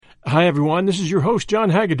Hi, everyone. This is your host, John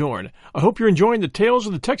Hagedorn. I hope you're enjoying the Tales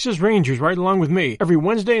of the Texas Rangers right along with me every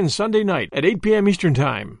Wednesday and Sunday night at 8 p.m. Eastern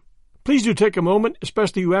Time. Please do take a moment,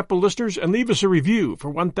 especially you Apple listeners, and leave us a review for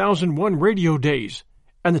 1001 Radio Days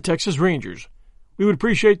and the Texas Rangers. We would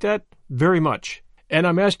appreciate that very much. And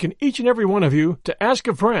I'm asking each and every one of you to ask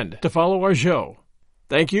a friend to follow our show.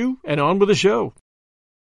 Thank you, and on with the show.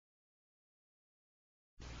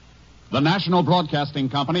 The National Broadcasting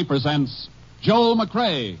Company presents Joel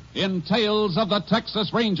McCrea in Tales of the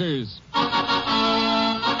Texas Rangers.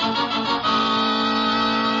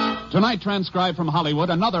 Tonight, transcribed from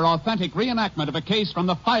Hollywood, another authentic reenactment of a case from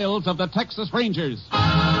the files of the Texas Rangers.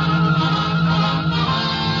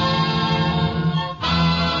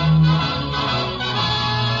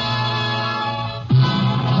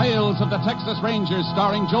 Tales of the Texas Rangers,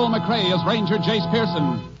 starring Joel McCrea as Ranger Jace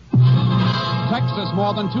Pearson. Texas,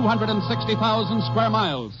 more than 260,000 square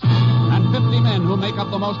miles. And 50 men who make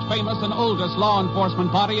up the most famous and oldest law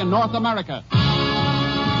enforcement body in North America.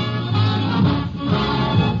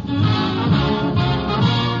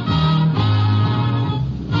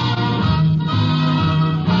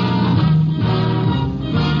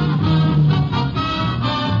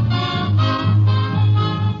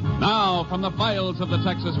 Now, from the files of the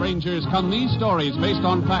Texas Rangers come these stories based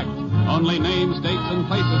on fact. Only names, dates, and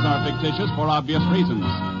places are fictitious for obvious reasons.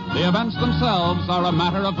 The events themselves are a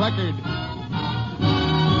matter of record.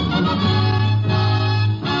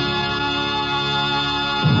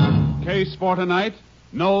 Case for tonight,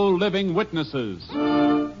 no living witnesses.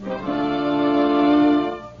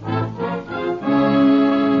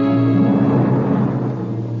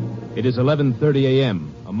 It is 11:30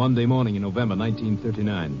 a.m., a Monday morning in November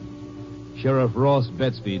 1939. Sheriff Ross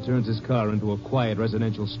Betsby turns his car into a quiet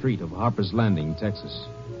residential street of Harper's Landing, Texas.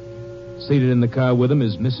 Seated in the car with him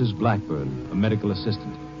is Mrs. Blackburn, a medical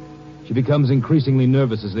assistant. She becomes increasingly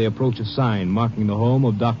nervous as they approach a sign marking the home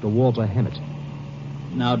of Dr. Walter Hennett.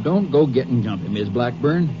 Now, don't go getting jumpy, Miss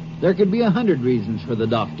Blackburn. There could be 100 reasons for the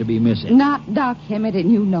doc to be missing. Not Doc Hemmett,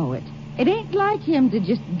 and you know it. It ain't like him to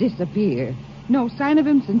just disappear. No sign of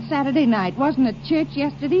him since Saturday night. Wasn't at church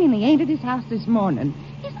yesterday, and he ain't at his house this morning.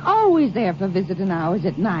 He's always there for visiting hours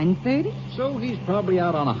at 9:30. So he's probably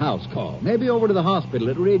out on a house call. Maybe over to the hospital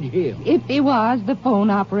at Ridge Hill. If he was, the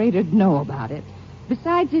phone operator'd know about it.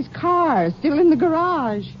 Besides, his car is still in the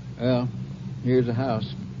garage. Well, here's a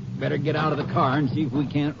house. Better get out of the car and see if we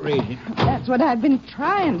can't raise him. That's what I've been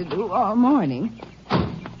trying to do all morning.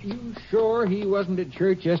 You sure he wasn't at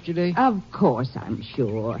church yesterday? Of course I'm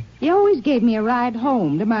sure. He always gave me a ride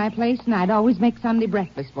home to my place, and I'd always make Sunday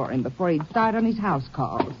breakfast for him before he'd start on his house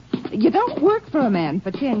calls. You don't work for a man for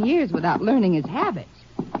 10 years without learning his habits,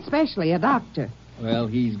 especially a doctor. Well,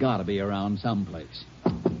 he's got to be around someplace.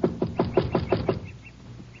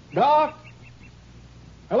 Doc?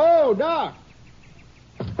 Hello, Doc?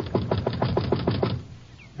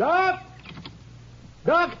 Doc?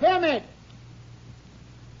 Doc Hemmett!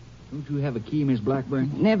 Don't you have a key, Miss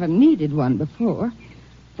Blackburn? Never needed one before.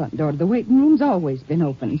 Front door to the waiting room's always been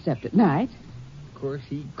open, except at night. Of course,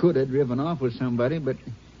 he could have driven off with somebody, but...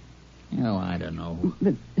 I don't know.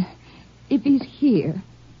 But if he's here,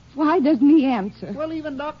 why doesn't he answer? Well,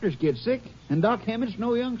 even doctors get sick, and Doc Hemmett's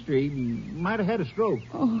no youngster. He might have had a stroke.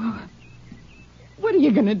 Oh, what are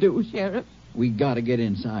you going to do, Sheriff? We got to get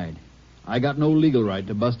inside. I got no legal right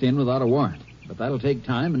to bust in without a warrant. But that'll take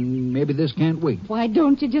time, and maybe this can't wait. Why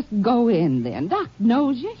don't you just go in, then? Doc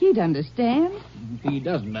knows you. He'd understand. If he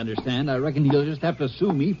doesn't understand, I reckon he'll just have to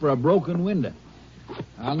sue me for a broken window.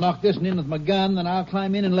 I'll knock this one in with my gun, then I'll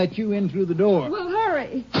climb in and let you in through the door. Well,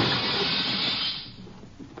 hurry.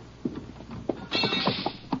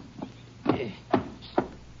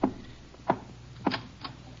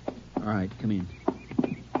 All right, come in.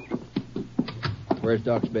 Where's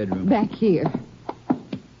Doc's bedroom? Back here.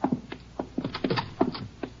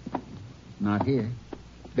 Not here.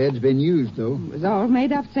 Bed's been used, though. It was all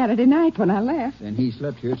made up Saturday night when I left. Then he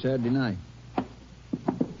slept here Saturday night.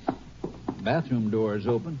 Bathroom door is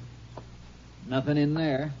open. Nothing in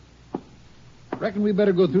there. Reckon we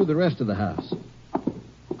better go through the rest of the house.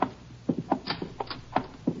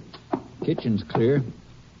 Kitchen's clear.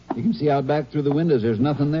 You can see out back through the windows. There's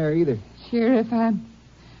nothing there either. Sheriff, I'm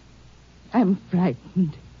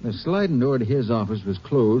frightened. The sliding door to his office was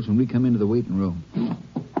closed when we come into the waiting room.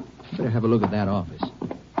 Better have a look at that office.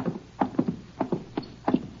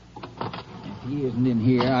 If he isn't in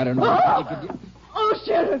here, I don't know what they could do. Oh,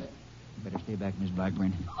 Sheriff! Better stay back, Miss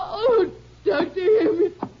Blackburn. Oh, Dr.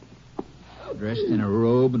 Emmett. Dressed in a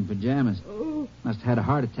robe and pajamas. Oh. Must have had a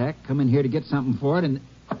heart attack. Come in here to get something for it and...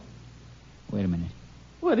 Wait a minute.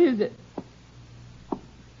 What is it?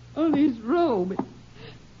 On his robe.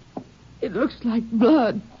 It looks like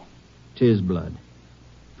blood. 'Tis blood.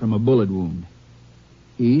 From a bullet wound.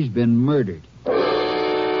 He's been murdered.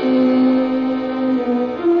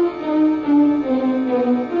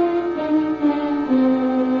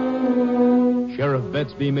 Sheriff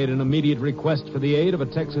Betsby made an immediate request for the aid of a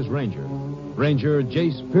Texas Ranger. Ranger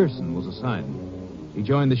Jace Pearson was assigned. He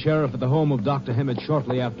joined the sheriff at the home of Dr. Hammett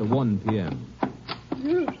shortly after 1 p.m.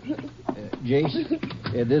 Jace,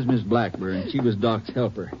 this is Miss Blackburn. She was Doc's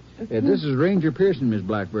helper. This is Ranger Pearson, Miss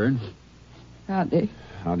Blackburn. Howdy.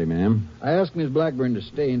 Howdy, ma'am. I asked Miss Blackburn to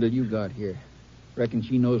stay until you got here. Reckon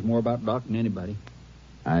she knows more about Doc than anybody.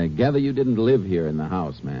 I gather you didn't live here in the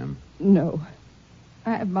house, ma'am. No.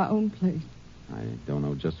 I have my own place. I don't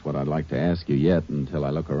know just what I'd like to ask you yet until I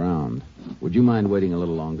look around. Would you mind waiting a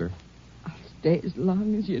little longer? I'll stay as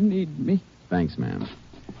long as you need me. Thanks, ma'am.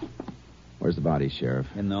 Where's the body, Sheriff?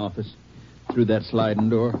 In the office. Through that sliding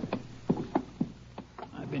door.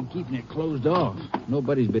 I've been keeping it closed off.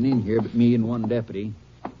 Nobody's been in here but me and one deputy.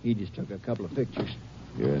 He just took a couple of pictures.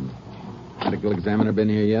 Good. Medical examiner been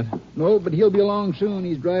here yet? No, but he'll be along soon.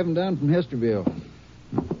 He's driving down from Hesterville.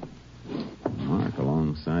 Mark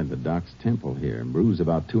alongside the doc's temple here. Bruise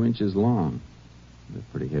about 2 inches long. A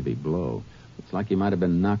pretty heavy blow. Looks like he might have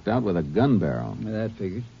been knocked out with a gun barrel. That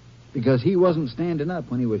figures. Because he wasn't standing up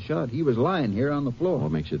when he was shot. He was lying here on the floor.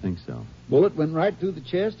 What makes you think so? Bullet went right through the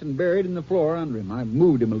chest and buried in the floor under him. I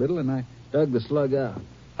moved him a little and I dug the slug out.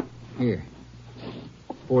 Here.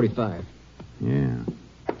 45. Yeah.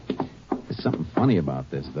 There's something funny about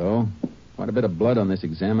this, though. Quite a bit of blood on this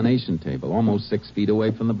examination table, almost 6 feet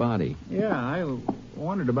away from the body. Yeah, I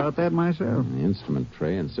wondered about that myself. The instrument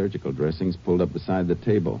tray and surgical dressings pulled up beside the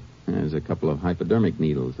table. There's a couple of hypodermic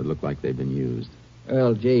needles that look like they've been used.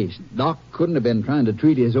 Well, Jace, Doc couldn't have been trying to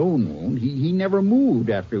treat his own wound. He never moved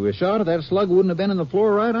after he was shot, or that slug wouldn't have been in the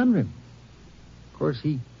floor right under him. Of course,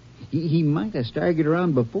 he might have staggered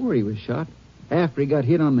around before he was shot, after he got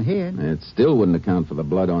hit on the head. It still wouldn't account for the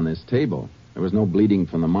blood on this table. There was no bleeding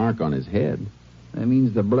from the mark on his head. That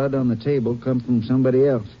means the blood on the table come from somebody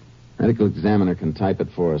else. Medical examiner can type it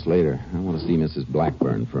for us later. I want to see Mrs.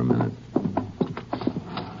 Blackburn for a minute.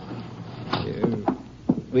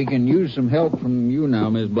 We can use some help from you now,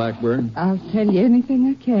 Miss Blackburn. I'll tell you anything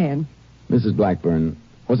I can. Mrs. Blackburn,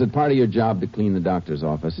 was it part of your job to clean the doctor's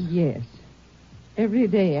office? Yes. Every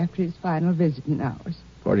day after his final visiting hours.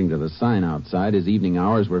 According to the sign outside, his evening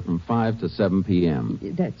hours were from 5 to 7 p.m.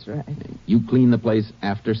 That's right. You cleaned the place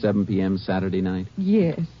after 7 p.m. Saturday night?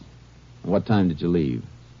 Yes. What time did you leave?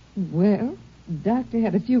 Well, the doctor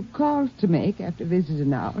had a few calls to make after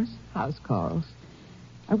visiting hours, house calls.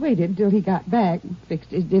 I waited till he got back and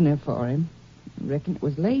fixed his dinner for him. I reckon it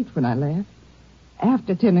was late when I left.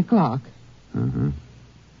 After 10 o'clock. Uh-huh.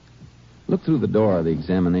 Look through the door of the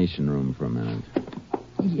examination room for a minute.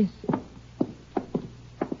 Yes, sir.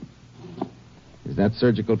 Is that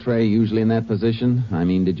surgical tray usually in that position? I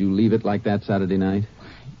mean, did you leave it like that Saturday night?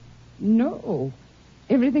 No.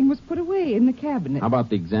 Everything was put away in the cabinet. How about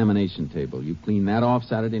the examination table? You cleaned that off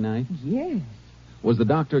Saturday night? Yes. Was the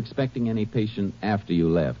doctor expecting any patient after you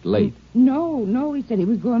left, late? No. He said he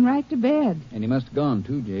was going right to bed. And he must have gone,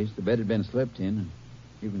 too, Jace. The bed had been slept in, and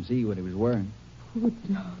you can see what he was wearing. Poor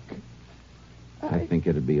Doc. I think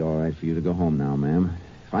it'd be all right for you to go home now, ma'am.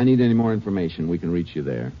 If I need any more information, we can reach you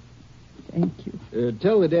there. Thank you.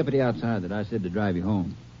 Tell the deputy outside that I said to drive you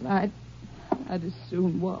home. I'd as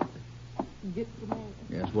soon walk. Get to home.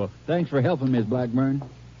 Yes, well, thanks for helping, Miss Blackburn.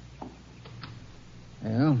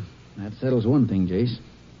 Well, that settles one thing, Jace.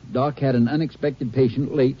 Doc had an unexpected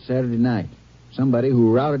patient late Saturday night. Somebody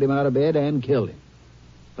who routed him out of bed and killed him.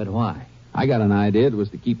 But why? I got an idea. It was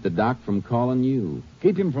to keep the doc from calling you.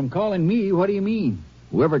 Keep him from calling me? What do you mean?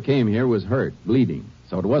 Whoever came here was hurt, bleeding.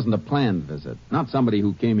 So it wasn't a planned visit. Not somebody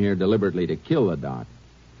who came here deliberately to kill the doc.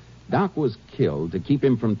 Doc was killed to keep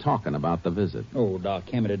him from talking about the visit. Oh, Doc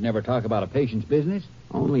Hammett would never talk about a patient's business.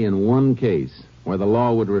 Only in one case, where the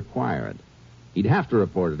law would require it. He'd have to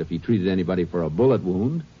report it if he treated anybody for a bullet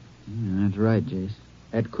wound. Yeah, that's right, Jace.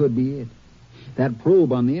 That could be it. That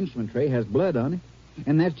probe on the instrument tray has blood on it.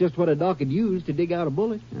 And that's just what a doc could use to dig out a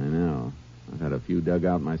bullet. I know. I've had a few dug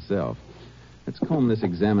out myself. Let's comb this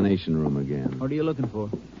examination room again. What are you looking for?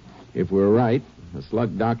 If we're right, the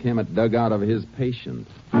slug Doc Hammett dug out of his patient.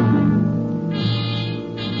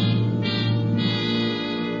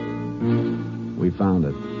 We found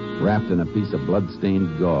it, wrapped in a piece of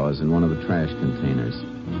blood-stained gauze in one of the trash containers.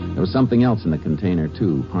 There was something else in the container,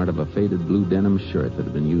 too, part of a faded blue denim shirt that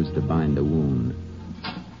had been used to bind a wound.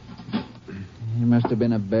 must have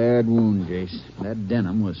been a bad wound, Jace. That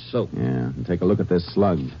denim was soaked. Yeah, and take a look at this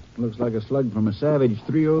slug. Looks like a slug from a Savage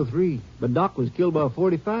 303. But Doc was killed by a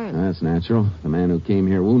 45. That's natural. The man who came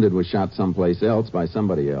here wounded was shot someplace else by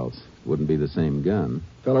somebody else. Wouldn't be the same gun.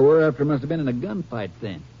 Fellow we're after must have been in a gunfight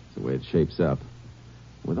then. That's the way it shapes up.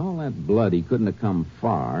 With all that blood, he couldn't have come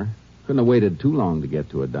far. Couldn't have waited too long to get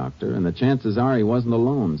to a doctor. And the chances are he wasn't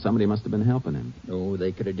alone. Somebody must have been helping him. Oh,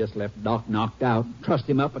 they could have just left Doc knocked out, trussed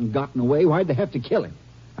him up, and gotten away. Why'd they have to kill him?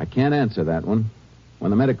 I can't answer that one. When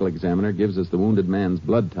the medical examiner gives us the wounded man's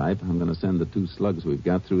blood type, I'm going to send the 2 slugs we've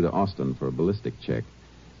got through to Austin for a ballistic check.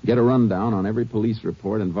 Get a rundown on every police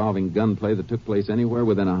report involving gunplay that took place anywhere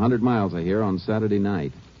within 100 miles of here on Saturday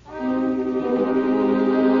night.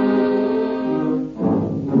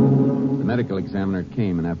 The medical examiner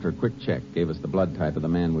came and after a quick check gave us the blood type of the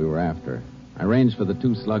man we were after. I arranged for the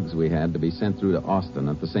 2 slugs we had to be sent through to Austin,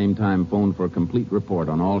 at the same time phoned for a complete report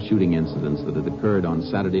on all shooting incidents that had occurred on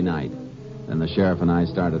Saturday night. Then the sheriff and I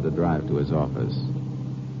started to drive to his office.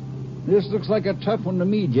 This looks like a tough one to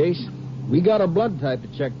me, Jace. We got a blood type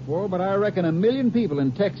to check for, but I reckon 1 million people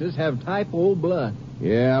in Texas have type O blood.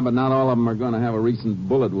 Yeah, but not all of them are going to have a recent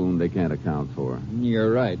bullet wound they can't account for.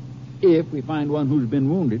 You're right. If we find one who's been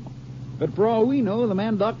wounded. But for all we know, the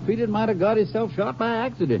man Doc treated might have got himself shot by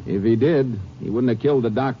accident. If he did, he wouldn't have killed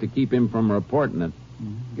the doc to keep him from reporting it.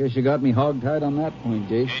 Guess you got me hogtied on that point,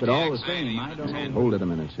 Jace. But all the same, I don't know. Hold it a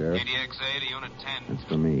minute, Sheriff. KTXA to Unit 10. That's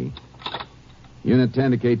for me. Unit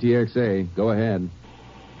 10 to KTXA. Go ahead.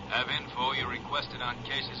 Have info you requested on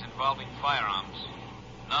cases involving firearms.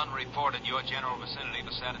 None reported your general vicinity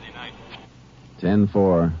this Saturday night.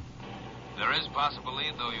 10-4. There is possible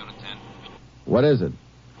lead, though, Unit 10. What is it?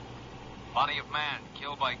 Body of man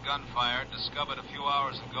killed by gunfire discovered a few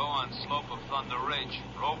hours ago on slope of Thunder Ridge,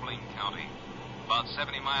 Roebling County. About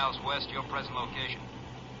 70 miles west your present location.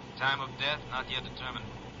 Time of death not yet determined.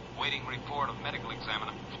 Waiting report of medical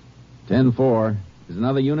examiner. 10-4. Is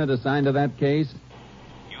another unit assigned to that case?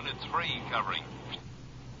 Unit 3 covering.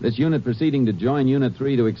 This unit proceeding to join Unit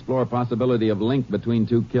 3 to explore possibility of link between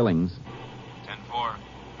 2 killings. 10-4.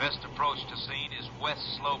 Best approach to scene is west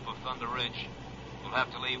slope of Thunder Ridge. We'll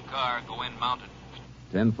have to leave car, go in mounted.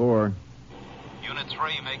 10-4. Unit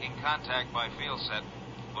 3 making contact by field set.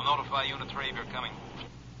 We'll notify Unit 3 if you're coming.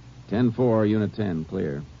 10-4, Unit 10,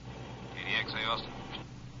 clear. KTXA Austin.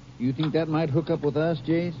 You think that might hook up with us,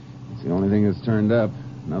 Jace? It's the only thing that's turned up.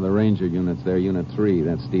 Another Ranger unit's there, Unit 3.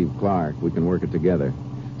 That's Steve Clark. We can work it together.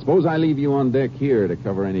 Suppose I leave you on deck here to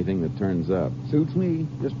cover anything that turns up. Suits me.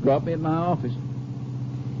 Just drop me at my office.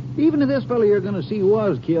 Even if this fellow you're going to see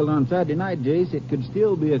was killed on Saturday night, Jace, it could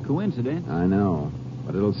still be a coincidence. I know.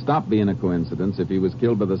 But it'll stop being a coincidence if he was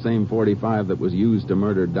killed by the same 45 that was used to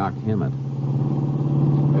murder Doc Hemmett.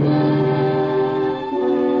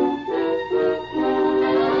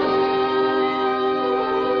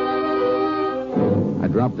 I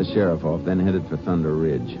dropped the sheriff off, then headed for Thunder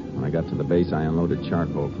Ridge. When I got to the base, I unloaded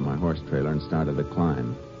charcoal from my horse trailer and started the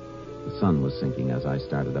climb. The sun was sinking as I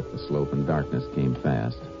started up the slope, and darkness came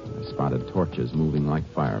fast. I spotted torches moving like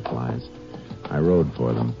fireflies. I rode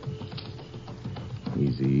for them.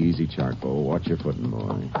 Easy, easy, charcoal. Watch your footing,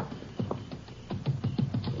 boy.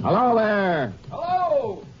 Hello there.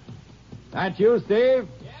 Hello! That you, Steve?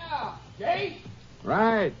 Yeah, Jace?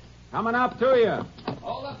 Right. Coming up to you.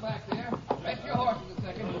 Hold up back there. Rest your horses a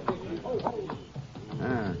second.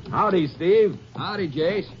 Howdy, Steve. Howdy,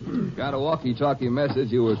 Jace. Got a walkie-talkie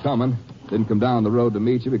message you were coming. Didn't come down the road to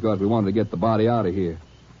meet you because we wanted to get the body out of here.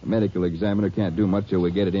 The medical examiner can't do much till we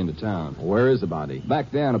get it into town. Where is the body?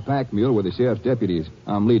 Back down a pack mule with the sheriff's deputies.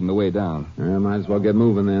 I'm leading the way down. Might as well get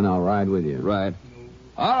moving then. I'll ride with you. Right.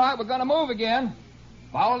 All right, we're going to move again.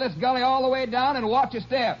 Follow this gully all the way down and watch your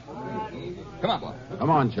step. Come on, boy. Come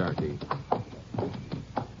on, Sharky.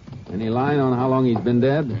 Any line on how long he's been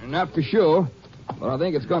dead? Not for sure, but I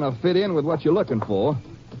think it's going to fit in with what you're looking for.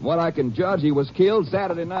 What I can judge, he was killed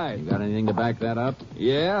Saturday night. You got anything to back that up?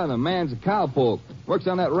 Yeah, the man's a cowpoke. Works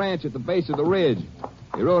on that ranch at the base of the ridge.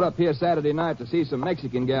 He rode up here Saturday night to see some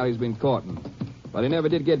Mexican gal he's been courting. But he never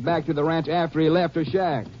did get back to the ranch after he left her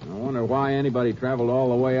shack. I wonder why anybody traveled all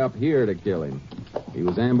the way up here to kill him. If he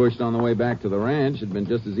was ambushed on the way back to the ranch, it'd been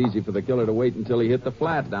just as easy for the killer to wait until he hit the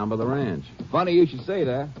flat down by the ranch. Funny you should say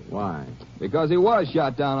that. Why? Because he was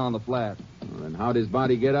shot down on the flat. Well, then how'd his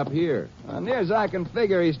body get up here? Near as I can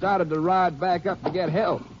figure, he started to ride back up to get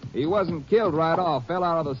help. He wasn't killed right off, fell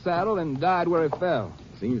out of the saddle, and died where he fell.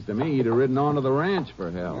 Seems to me he'd have ridden on to the ranch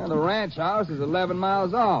for help. Yeah, the ranch house is 11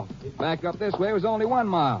 miles off. Back up this way was only 1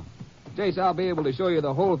 mile. Chase, I'll be able to show you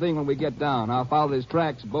the whole thing when we get down. I'll follow his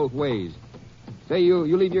tracks both ways. Say, you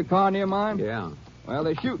leave your car near mine? Yeah. Well,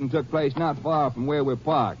 the shooting took place not far from where we're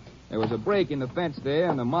parked. There was a break in the fence there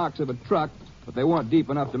and the marks of a truck, but they weren't deep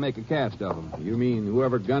enough to make a cast of them. You mean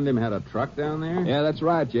whoever gunned him had a truck down there? Yeah, that's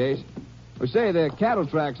right, Chase. We say there are cattle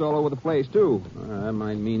tracks all over the place, too. That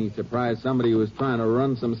might mean he surprised somebody who was trying to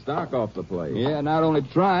run some stock off the place. Yeah, not only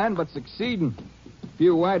trying, but succeeding. A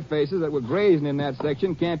few white faces that were grazing in that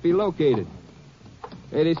section can't be located.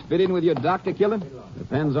 Hey, this fit in with your doctor killing?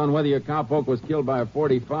 Depends on whether your cowpoke was killed by a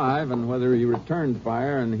 .45 and whether he returned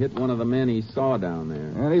fire and hit one of the men he saw down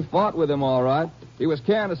there. And he fought with him, all right. He was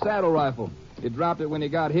carrying a saddle rifle. He dropped it when he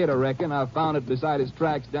got hit, I reckon. I found it beside his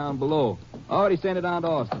tracks down below. Already sent it on to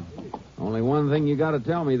Austin. Only one thing you got to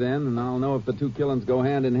tell me then, and I'll know if the two killings go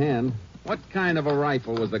hand in hand. What kind of a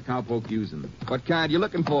rifle was the cowpoke using? What kind you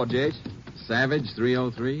looking for, Jace? Savage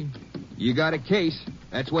 303? You got a case.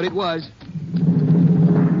 That's what it was.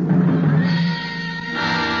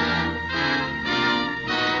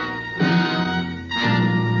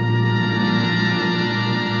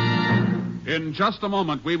 In just a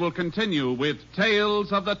moment, we will continue with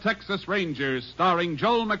Tales of the Texas Rangers, starring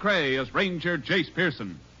Joel McRae as Ranger Jace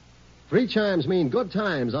Pearson. 3 chimes mean good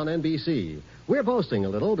times on NBC. We're boasting a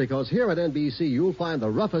little because here at NBC you'll find the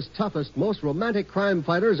roughest, toughest, most romantic crime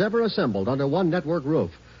fighters ever assembled under one network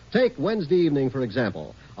roof. Take Wednesday evening, for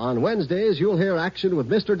example. On Wednesdays, you'll hear action with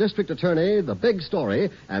Mr. District Attorney, The Big Story,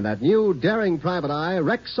 and that new daring private eye,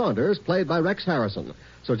 Rex Saunders, played by Rex Harrison.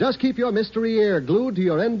 So just keep your mystery ear glued to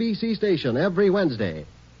your NBC station every Wednesday.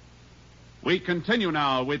 We continue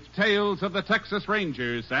now with Tales of the Texas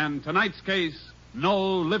Rangers and tonight's case,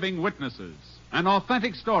 No Living Witnesses, an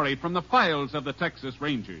authentic story from the files of the Texas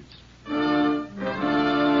Rangers.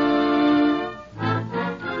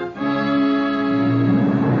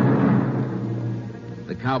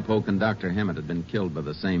 The cowpoke and Dr. Hammett had been killed by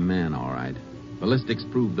the same man, all right. Ballistics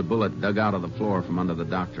proved the bullet dug out of the floor from under the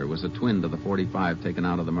doctor was a twin to the .45 taken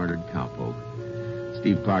out of the murdered cowpoke.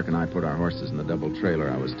 Steve Clark and I put our horses in the double trailer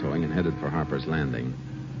I was towing and headed for Harper's Landing.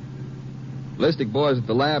 Ballistic boys at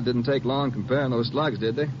the lab didn't take long comparing those slugs,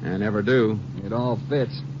 did they? I never do. It all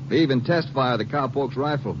fits. They even test fired the cowpoke's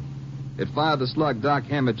rifle. It fired the slug Doc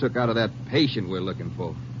Hammett took out of that patient we're looking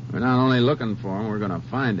for. We're not only looking for him, we're going to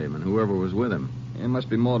find him and whoever was with him. It must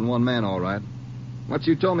be more than one man, all right. What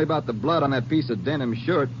you told me about the blood on that piece of denim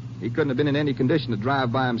shirt, he couldn't have been in any condition to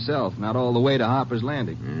drive by himself, not all the way to Harper's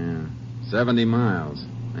Landing. Yeah, 70 miles.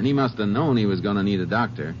 And he must have known he was going to need a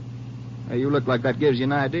doctor. Hey, you look like that gives you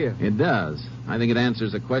an idea. It does. I think it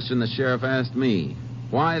answers a question the sheriff asked me.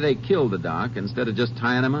 Why they killed the doc instead of just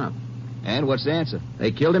tying him up. And what's the answer?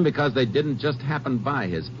 They killed him because they didn't just happen by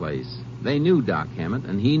his place. They knew Doc Hammett,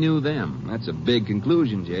 and he knew them. That's a big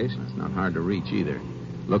conclusion, Jace. It's not hard to reach either.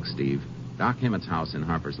 Look, Steve, Doc Hammett's house in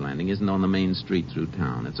Harper's Landing isn't on the main street through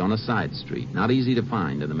town. It's on a side street, not easy to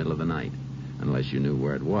find in the middle of the night, unless you knew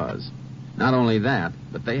where it was. Not only that,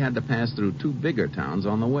 but they had to pass through 2 bigger towns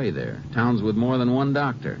on the way there, towns with more than one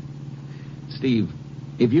doctor. Steve,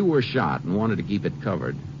 if you were shot and wanted to keep it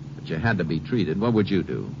covered, but you had to be treated, what would you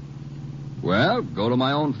do? Well, go to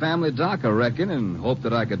my own family doc, I reckon, and hope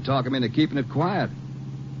that I could talk him into keeping it quiet.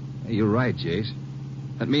 Hey, you're right, Jace.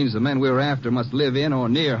 That means the men we were after must live in or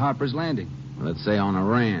near Harper's Landing. Let's say on a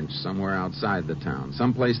ranch somewhere outside the town,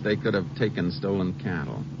 someplace they could have taken stolen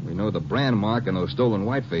cattle. We know the brand mark on those stolen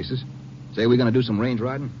white faces. Say we're going to do some range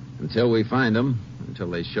riding? Until we find them, until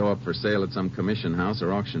they show up for sale at some commission house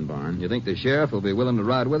or auction barn. You think the sheriff will be willing to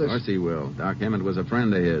ride with us? Of course he will. Doc Hammett was a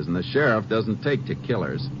friend of his, and the sheriff doesn't take to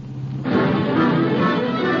killers.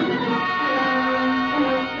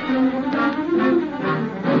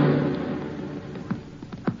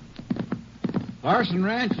 Larson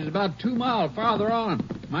Ranch is about 2 miles farther on.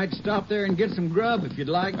 Might stop there and get some grub if you'd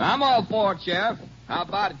like. I'm all for it, Sheriff. How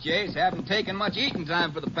about it, Jace? Haven't taken much eating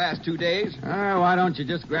time for the past 2 days. Why don't you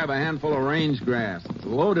just grab a handful of range grass? It's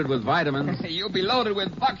loaded with vitamins. You'll be loaded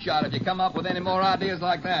with buckshot if you come up with any more ideas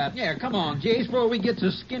like that. Yeah, come on, Jace, before we get so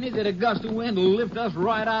skinny that a gust of wind will lift us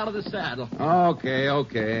right out of the saddle.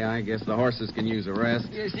 Okay. I guess the horses can use a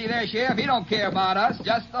rest. You see there, Sheriff? He don't care about us,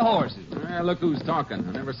 just the horses. Look who's talking.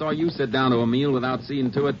 I never saw you sit down to a meal without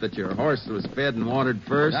seeing to it that your horse was fed and watered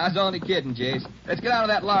first. I was only kidding, Jace. Let's get out of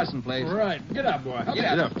that Larson place. All right. Get up, boy.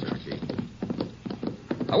 Get up, Turkey.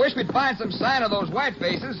 I wish we'd find some sign of those white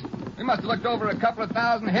faces. We must have looked over a couple of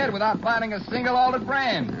thousand head without finding a single altered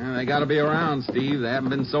brand. They got to be around, Steve. They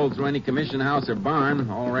haven't been sold through any commission house or barn.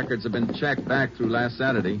 All records have been checked back through last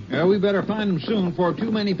Saturday. Yeah, we better find them soon before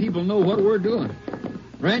too many people know what we're doing.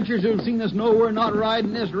 Ranchers who've seen us know we're not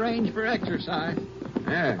riding this range for exercise.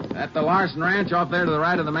 Yeah, that the Larson Ranch off there to the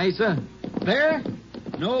right of the mesa? There?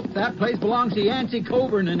 Nope, that place belongs to Yancey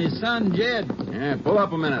Coburn and his son, Jed. Yeah, pull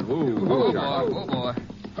up a minute. Ooh, Oh, boy.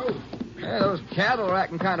 Oh, boy. Yeah, those cattle are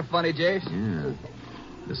acting kind of funny, Jace. Yeah.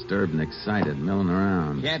 Disturbed and excited, milling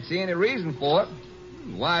around. Can't see any reason for it.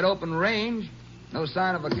 Wide open range. No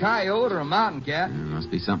sign of a coyote or a mountain cat. Yeah,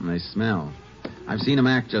 must be something they smell. I've seen them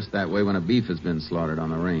act just that way when a beef has been slaughtered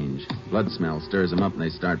on the range. Blood smell stirs them up and they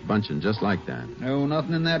start bunching just like that. No,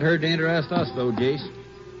 nothing in that herd to interest us, though, Jace.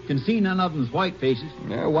 Can see none of them's white faces.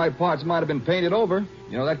 Yeah, white parts might have been painted over.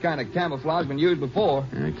 You know, that kind of camouflage been used before.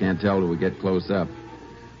 I can't tell till we get close up.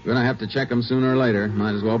 We're going to have to check them sooner or later.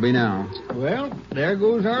 Might as well be now. Well, there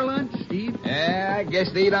goes our lunch, Steve. Yeah, I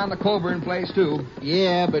guess they eat on the Coburn place, too.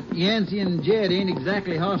 Yeah, but Yancey and Jed ain't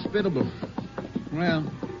exactly hospitable.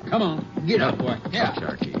 Well, come on. Get up, boy. Yeah.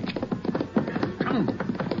 Sharky. Come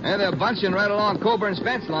on. Yeah, they're bunching right along Coburn's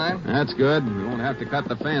fence line. That's good. We won't have to cut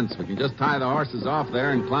the fence. We can just tie the horses off there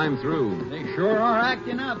and climb through. They sure are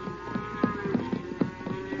acting up.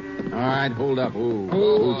 All right, hold up. Ooh,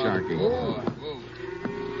 Sharky.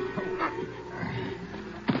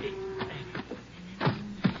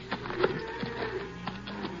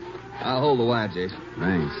 I'll hold the wire, Jace.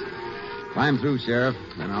 Thanks. Climb through, Sheriff,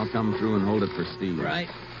 then I'll come through and hold it for Steve. Right.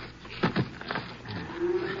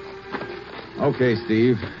 Okay,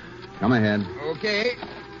 Steve. Come ahead. Okay.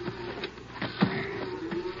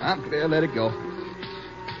 I'm clear. Let it go.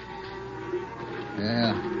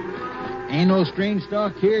 Yeah. Ain't no strange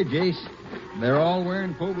stock here, Jace. They're all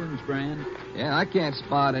wearing Coburn's brand. Yeah, I can't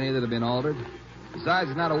spot any that have been altered. Besides,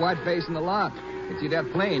 there's not a white face in the lot. Can see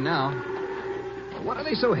that plain now. What are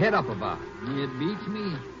they so head up about? It beats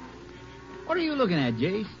me. What are you looking at,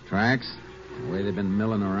 Jace? Tracks. The way they've been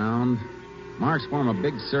milling around. Marks form a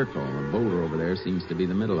big circle. The boulder over there seems to be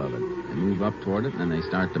the middle of it. They move up toward it, and then they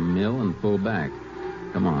start to mill and pull back.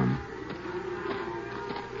 Come on.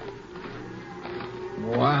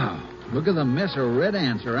 Wow. Look at the mess of red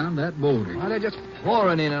ants around that boulder. Why, they're just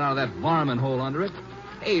pouring in and out of that varmint hole under it.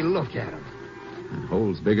 Hey, look at them. That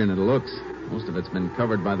hole's bigger than it looks. Most of it's been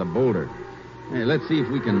covered by the boulder. Hey, let's see if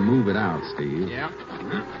we can move it out, Steve. Yeah.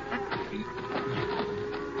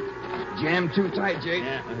 Jammed too tight, Jake.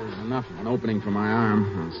 Yeah, there's enough of an opening for my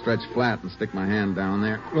arm. I'll stretch flat and stick my hand down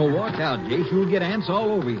there. Well, watch out, Jace. You'll get ants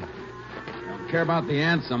all over you. I don't care about the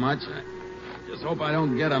ants so much. I just hope I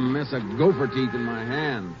don't get a mess of gopher teeth in my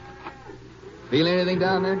hand. Feel anything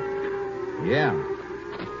down there? Yeah.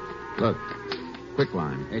 Look,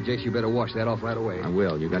 quicklime. Hey, Jace, you better wash that off right away. I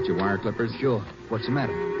will. You got your wire clippers? Sure. What's the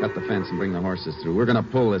matter? Cut the fence and bring the horses through. We're going to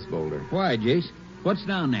pull this boulder. Why, Jace? What's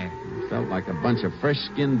down there? It felt like a bunch of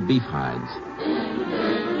fresh-skinned beef hides.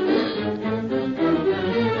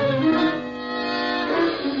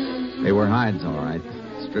 They were hides, all right,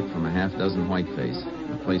 stripped from a half-dozen whiteface.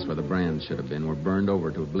 The place where the brands should have been were burned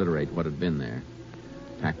over to obliterate what had been there.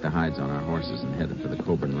 Packed the hides on our horses and headed for the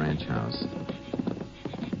Coburn ranch house.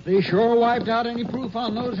 They sure wiped out any proof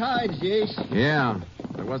on those hides, Jace. Yeah.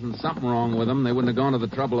 If there wasn't something wrong with them, they wouldn't have gone to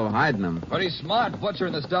the trouble of hiding them. Pretty smart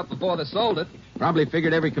butchering the stuff before they sold it. Probably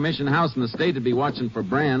figured every commission house in the state would be watching for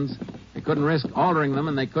brands. They couldn't risk altering them,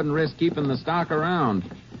 and they couldn't risk keeping the stock around.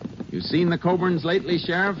 You seen the Coburns lately,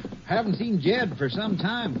 Sheriff? Haven't seen Jed for some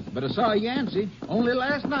time, but I saw Yancey only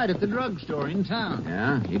last night at the drugstore in town.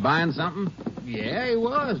 Yeah? He buying something? Yeah, he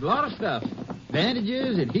was. A lot of stuff.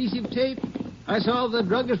 Bandages, adhesive tape. I saw the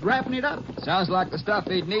druggist wrapping it up. Sounds like the stuff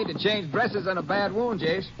they'd need to change dresses on a bad wound,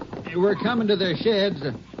 Jace. We're coming to their sheds.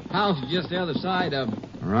 The house is just the other side of them.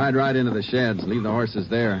 Ride right into the sheds. Leave the horses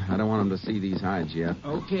there. I don't want them to see these hides yet.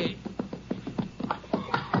 Okay.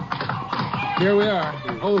 Here we are.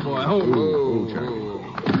 Oh, boy.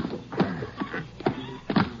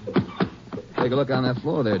 Take a look on that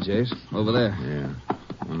floor there, Jace. Over there. Yeah.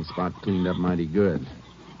 One spot cleaned up mighty good.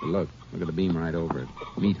 But look at the beam right over it.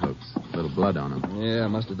 Meat hooks. A little blood on them. Yeah,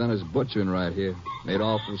 must have done his butchering right here. Made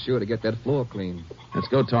awful sure to get that floor clean. Let's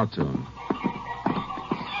go talk to him.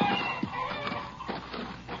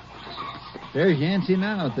 There's Yancey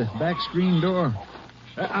now at the back screen door.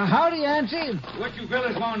 Howdy, Yancey. What you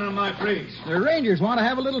fellas want on my place? The Rangers want to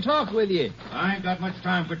have a little talk with you. I ain't got much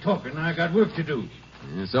time for talking. I got work to do.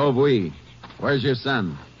 So have we. Where's your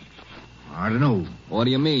son? I don't know. What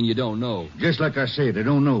do you mean you don't know? Just like I said, I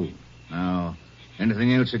don't know. Now,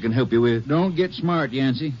 anything else I can help you with? Don't get smart,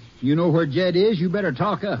 Yancey. You know where Jed is, you better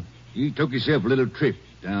talk up. He took himself a little trip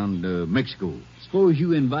down to Mexico. Suppose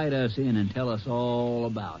you invite us in and tell us all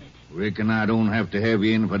about it. Reckon I don't have to have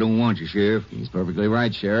you in if I don't want you, Sheriff. He's perfectly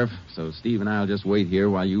right, Sheriff. So Steve and I'll just wait here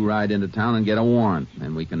while you ride into town and get a warrant.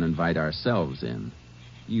 Then we can invite ourselves in.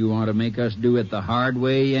 You want to make us do it the hard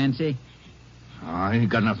way, Yancey? I ain't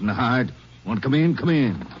got nothing to hide. Want to come in? Come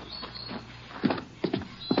in.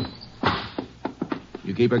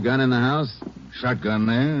 You keep a gun in the house? Shotgun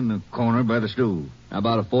there in the corner by the stove. How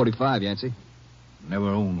about a 45, Yancey? Never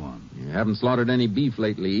owned one. You haven't slaughtered any beef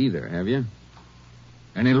lately either, have you?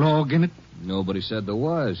 Any log in it? Nobody said there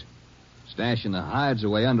was. Stashing the hides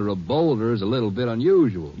away under a boulder is a little bit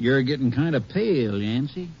unusual. You're getting kind of pale,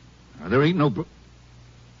 Yancey. There ain't no...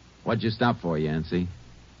 What'd you stop for, Yancey?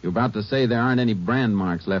 You were about to say there aren't any brand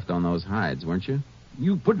marks left on those hides, weren't you?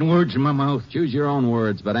 You putting words in my mouth. Choose your own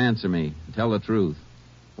words, but answer me. Tell the truth.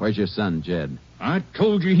 Where's your son, Jed? I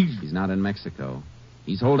told you He's not in Mexico.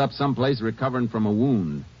 He's holed up someplace recovering from a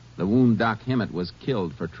wound. The wound Doc Hemmett was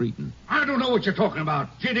killed for treating. I don't know what you're talking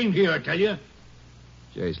about. Jed ain't here, I tell you.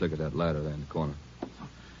 Jace, look at that ladder there in the corner.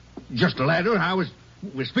 Just a ladder. I was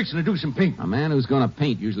fixing to do some painting. A man who's going to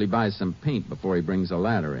paint usually buys some paint before he brings a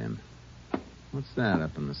ladder in. What's that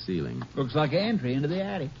up in the ceiling? Looks like an entry into the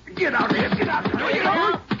attic. Get out there. Get out there. Get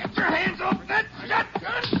out. Get your hands off that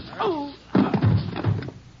shotgun. Oh.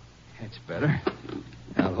 That's better.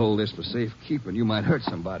 I'll hold this for safekeeping. You might hurt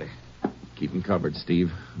somebody. Keep him covered,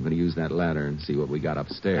 Steve. I'm going to use that ladder and see what we got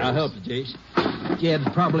upstairs. I'll help you, Jace. Jed's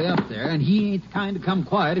probably up there, and he ain't the kind to come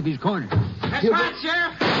quiet if he's cornered. That's right,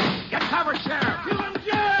 Sheriff. Get cover, Sheriff. Kill him,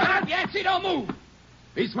 Jed. Yancey, don't move.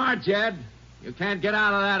 Be smart, Jed. You can't get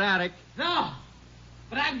out of that attic. No.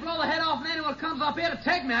 But I can blow the head off anyone who comes up here to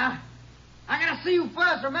take me. I gotta see you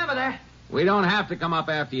first, remember that. We don't have to come up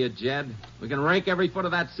after you, Jed. We can rake every foot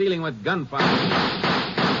of that ceiling with gunfire.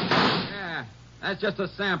 Yeah, that's just a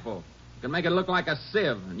sample. You can make it look like a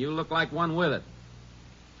sieve, and you look like one with it.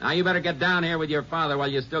 Now, you better get down here with your father while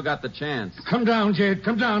you still got the chance. Come down, Jed.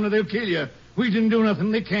 Come down, or they'll kill you. We didn't do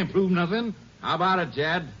nothing. They can't prove nothing. How about it,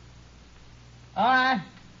 Jed? All right.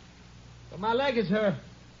 But my leg is hurt.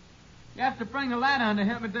 You have to bring the ladder on to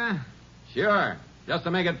help me down. Sure. Just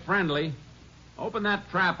to make it friendly. Open that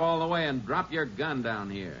trap all the way and drop your gun down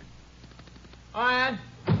here. All right.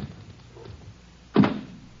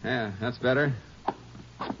 Yeah, that's better.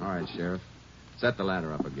 All right, Sheriff. Set the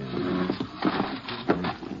ladder up again.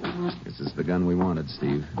 This is the gun we wanted,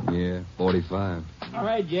 Steve. Yeah, 45. All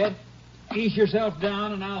right, Jed. Ease yourself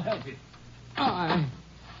down, and I'll help you. All right.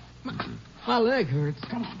 My leg hurts.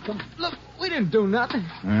 Come on. Look, we didn't do nothing.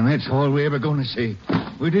 And that's all we're ever going to say.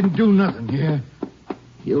 We didn't do nothing, yeah?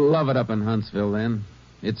 You'll love it up in Huntsville, then.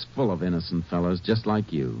 It's full of innocent fellows just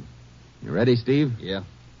like you. You ready, Steve? Yeah.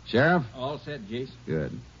 Sheriff? All set, Jace.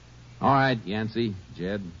 Good. All right, Yancey,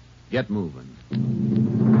 Jed, get moving.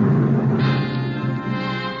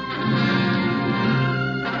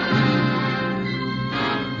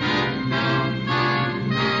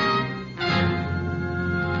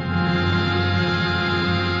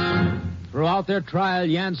 Throughout their trial,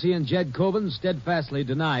 Yancey and Jed Coben steadfastly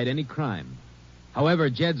denied any crime. However,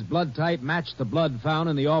 Jed's blood type matched the blood found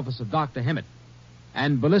in the office of Dr. Hemmett,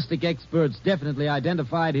 and ballistic experts definitely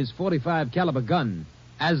identified his .45 caliber gun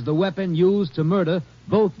as the weapon used to murder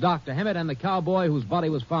both Dr. Hemmett and the cowboy whose body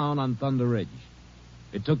was found on Thunder Ridge.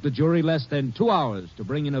 It took the jury less than 2 hours to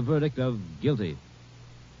bring in a verdict of guilty.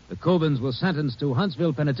 The Cobens were sentenced to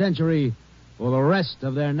Huntsville Penitentiary for the rest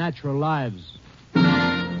of their natural lives.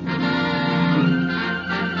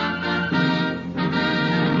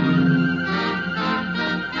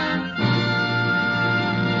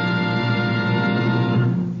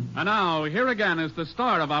 And now, here again is the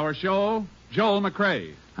star of our show, Joel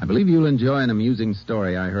McCrea. I believe you'll enjoy an amusing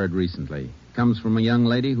story I heard recently. It comes from a young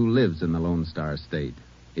lady who lives in the Lone Star State.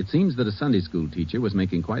 It seems that a Sunday school teacher was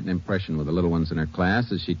making quite an impression with the little ones in her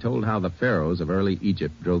class as she told how the pharaohs of early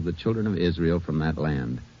Egypt drove the children of Israel from that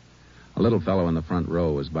land. A little fellow in the front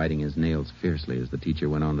row was biting his nails fiercely as the teacher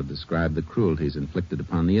went on to describe the cruelties inflicted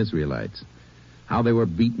upon the Israelites, how they were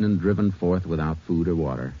beaten and driven forth without food or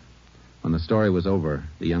water. When the story was over,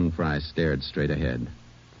 the young fry stared straight ahead.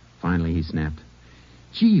 Finally, he snapped,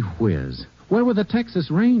 "Gee whiz, where were the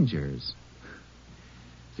Texas Rangers?"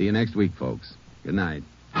 See you next week, folks. Good night.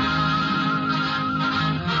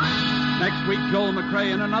 Next week, Joel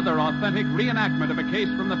McCrea in another authentic reenactment of a case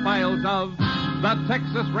from the files of the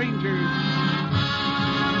Texas Rangers.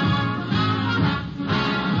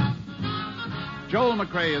 Joel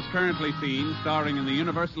McCrea is currently seen starring in the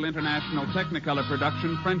Universal International Technicolor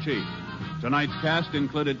production Frenchie. Tonight's cast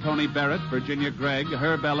included Tony Barrett, Virginia Gregg,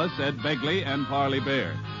 Herb Ellis, Ed Begley, and Parley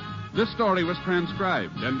Bear. This story was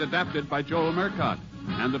transcribed and adapted by Joel Murcott,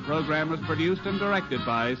 and the program was produced and directed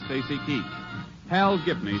by Stacy Keach. Hal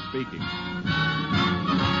Gibney speaking.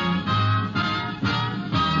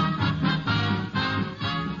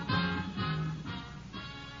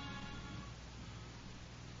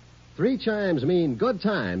 Three chimes mean good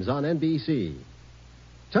times on NBC.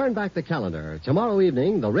 Turn back the calendar. Tomorrow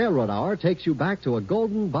evening, the Railroad Hour takes you back to a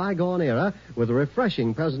golden bygone era with a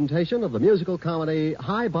refreshing presentation of the musical comedy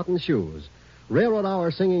High Button Shoes. Railroad Hour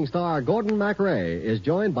singing star Gordon MacRae is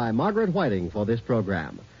joined by Margaret Whiting for this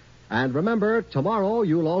program. And remember, tomorrow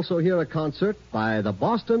you'll also hear a concert by the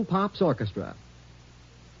Boston Pops Orchestra.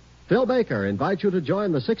 Phil Baker invites you to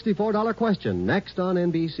join the $64 question next on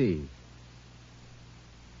NBC.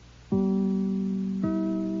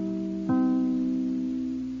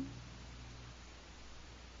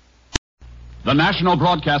 The National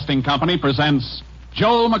Broadcasting Company presents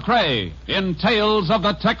Joel McCrea in Tales of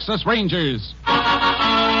the Texas Rangers.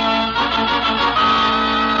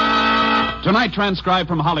 Tonight, transcribed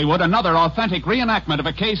from Hollywood, another authentic reenactment of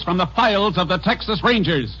a case from the files of the Texas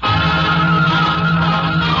Rangers.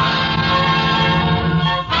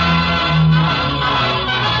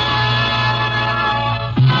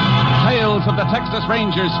 Tales of the Texas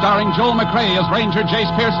Rangers, starring Joel McCrea as Ranger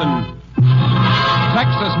Jace Pearson.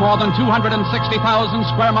 Texas, more than 260,000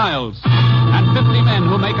 square miles, and 50 men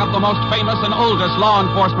who make up the most famous and oldest law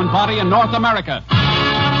enforcement body in North America.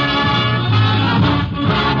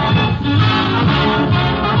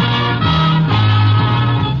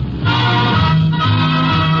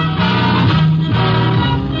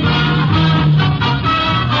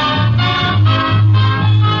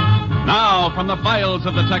 Now, from the files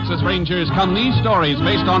of the Texas Rangers come these stories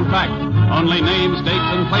based on fact. Only names, dates,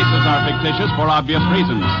 and places are fictitious for obvious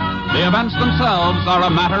reasons. The events themselves are a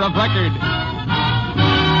matter of record.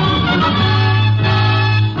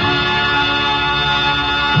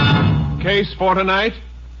 Case for tonight,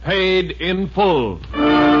 paid in full.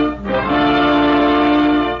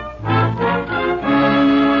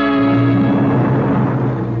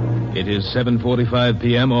 It is 7:45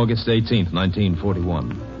 p.m., August 18th,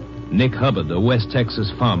 1941. Nick Hubbard, a West Texas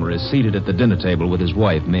farmer, is seated at the dinner table with his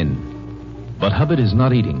wife, Min. But Hubbard is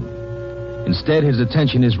not eating. Instead, his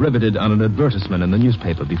attention is riveted on an advertisement in the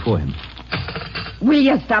newspaper before him. Will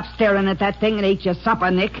you stop staring at that thing and eat your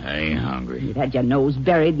supper, Nick? I ain't hungry. You've had your nose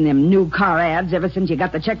buried in them new car ads ever since you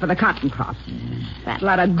got the check for the cotton crop. That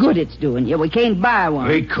lot of good it's doing you. We can't buy one.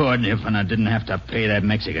 We could if I didn't have to pay that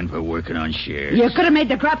Mexican for working on shares. You could have made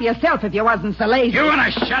the crop yourself if you wasn't so lazy. You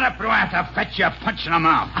want to shut up or do I have to fetch you a punch in the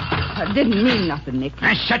mouth? I didn't mean nothing, Nick.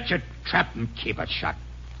 Now shut your trap and keep it shut.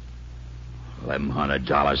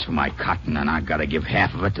 $1,100 for my cotton, and I gotta give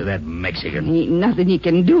half of it to that Mexican. Ain't nothing you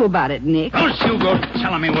can do about it, Nick. Don't you go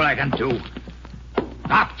telling me what I can do.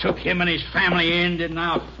 Doc took him and his family in, didn't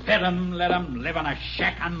I? Fed him, let him live in a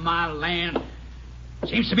shack on my land.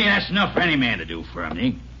 Seems to me that's enough for any man to do for him. He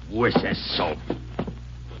ain't worth that soap.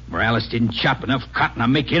 Morales didn't chop enough cotton to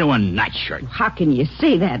make you into a nightshirt. How can you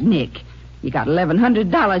say that, Nick? You got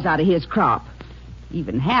 $1,100 out of his crop.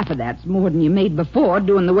 Even half of that's more than you made before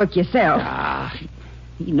doing the work yourself.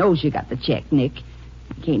 He knows you got the check, Nick.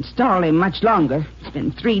 You can't stall him much longer. It's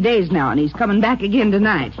been 3 days now, and he's coming back again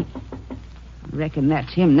tonight. I reckon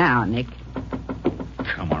that's him now, Nick.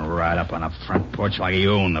 Come on right up on the front porch like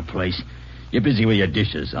you own the place. You're busy with your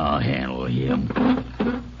dishes. I'll handle him.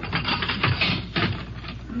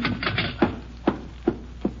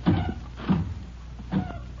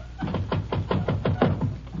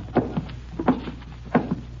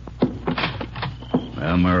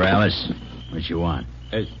 Well, Morales, what you want?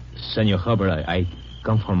 Senor Hubbard, I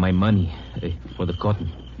come for my money for the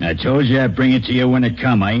cotton. I told you I'd bring it to you when it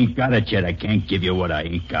come. I ain't got it yet. I can't give you what I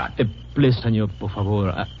ain't got. Please, senor, por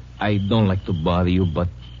favor. I don't like to bother you, but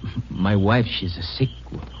my wife, she's sick.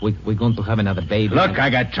 We're going to have another baby. Look, I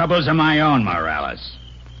got troubles of my own, Morales.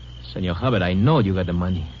 Senor Hubbard, I know you got the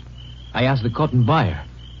money. I asked the cotton buyer.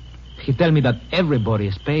 He tell me that everybody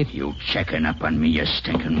is paid. You checking up on me, you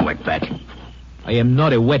stinking wetback? I am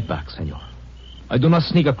not a wetback, senor. I do not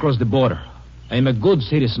sneak across the border. I am a good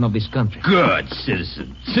citizen of this country. Good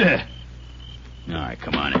citizen. All right,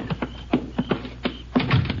 come on in.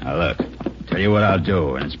 Now, look, tell you what I'll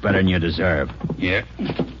do, and it's better than you deserve. Yeah.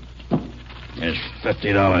 Here's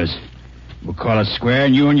 $50. We'll call it square,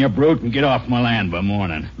 and you and your brute can get off my land by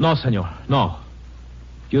morning. No, senor, no.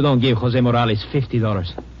 You don't give Jose Morales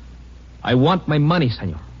 $50. I want my money,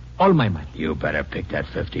 senor. All my money. You better pick that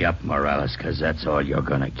 50 up, Morales, because that's all you're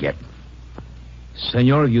going to get.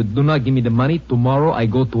 Senor, you do not give me the money, tomorrow I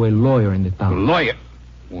go to a lawyer in the town. A lawyer?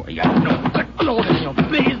 Well, you got no... No, senor,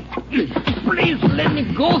 please. Please, let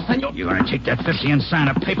me go, senor. You're going to take that 50 and sign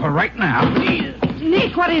a paper right now. Please.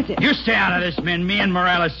 Nick, what is it? You stay out of this, man. Me and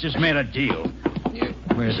Morales just made a deal.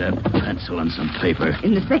 Where's that pencil and some paper?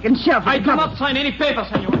 In the second shelf. I do not sign any paper,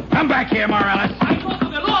 senor. Come back here, Morales. I go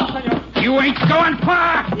to the law, senor. You ain't going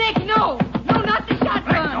far. Nick, no. No, not the shotgun.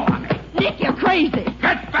 Let go of me. Nick, you're crazy.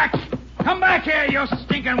 Get back. Come back here, you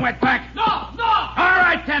stinking wetback. No! All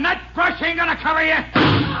right, then. That brush ain't gonna cover you.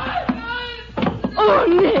 Oh,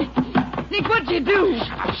 Nick. Nick, what'd you do?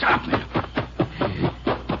 Shut up, man.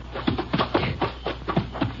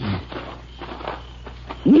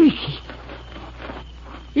 Nick.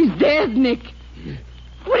 He's dead, Nick.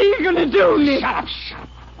 What are you gonna do, Nick? Shut up.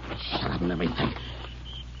 Shut up and let me think.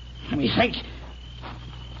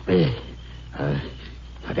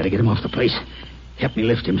 I gotta get him off the place. Help me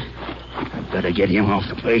lift him. I've got to get him off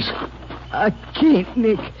the place. I can't,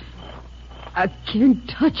 Nick. I can't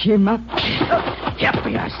touch him. Help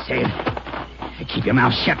me, I said. Keep your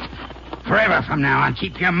mouth shut. Forever from now on,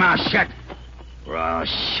 keep your mouth shut. Or I'll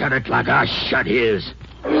shut it like I shut his.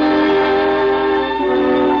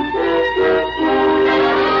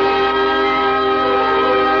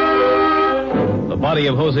 The body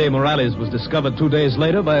of Jose Morales was discovered 2 days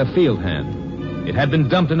later by a field hand. It had been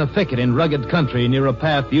dumped in a thicket in rugged country near a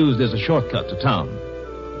path used as a shortcut to town.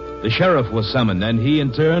 The sheriff was summoned, and he,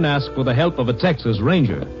 in turn, asked for the help of a Texas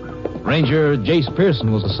ranger. Ranger Jace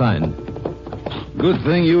Pearson was assigned. Good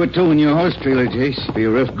thing you were towing your horse trailer, Jace. Be a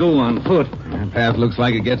rough go on foot. That path looks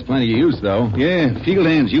like it gets plenty of use, though. Yeah, field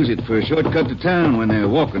hands use it for a shortcut to town when they're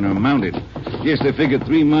walking or mounted. Guess they figured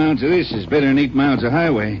 3 miles of this is better than 8 miles of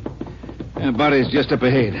highway. That body's just up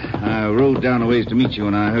ahead. I rode down a ways to meet you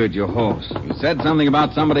when I heard your horse. You said something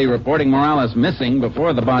about somebody reporting Morales missing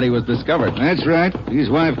before the body was discovered. That's right. His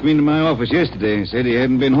wife came into my office yesterday and said he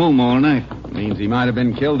hadn't been home all night. Means he might have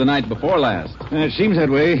been killed the night before last. It seems that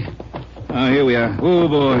way. Oh, here we are. Oh,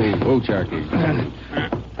 boy. Whoa, Charky.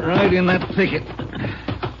 Right in that thicket.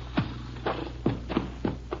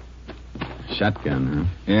 Shotgun, huh?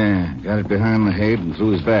 Yeah, got it behind the head and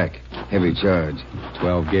through his back. Heavy charge.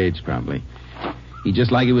 12 gauge, probably. He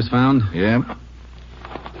just like he was found? Yeah.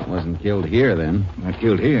 Wasn't killed here, then. Not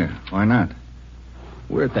killed here. Why not?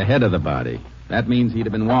 We're at the head of the body. That means he'd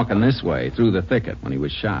have been walking this way, through the thicket, when he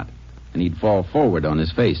was shot. And he'd fall forward on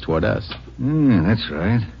his face toward us. Yeah, that's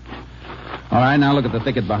right. All right, now look at the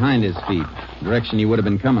thicket behind his feet. Direction he would have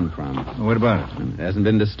been coming from. What about it? It hasn't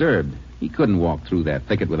been disturbed. He couldn't walk through that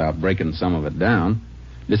thicket without breaking some of it down.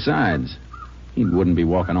 Besides, he wouldn't be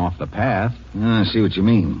walking off the path. I see what you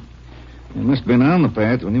mean. He must have been on the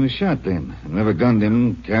path when he was shot then. Whoever gunned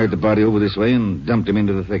him carried the body over this way and dumped him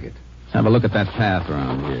into the thicket. Let's have a look at that path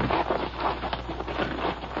around here.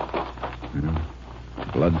 Well,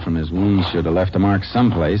 blood from his wounds should have left a mark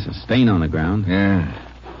someplace, a stain on the ground. Yeah,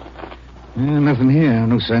 nothing here.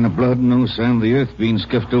 No sign of blood, no sign of the earth being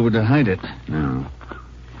scuffed over to hide it. No.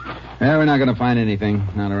 Well, we're not going to find anything.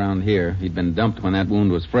 Not around here. He'd been dumped when that wound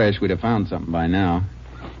was fresh. We'd have found something by now.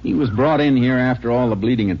 He was brought in here after all the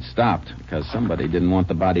bleeding had stopped because somebody didn't want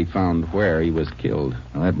the body found where he was killed.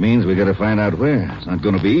 Well, that means we got to find out where. It's not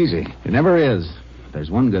going to be easy. It never is. There's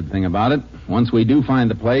one good thing about it. Once we do find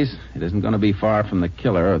the place, it isn't going to be far from the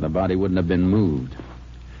killer or the body wouldn't have been moved.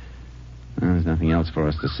 Well, there's nothing else for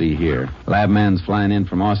us to see here. Lab man's flying in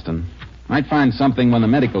from Austin. Might find something when the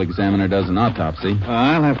medical examiner does an autopsy.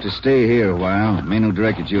 I'll have to stay here a while. Men who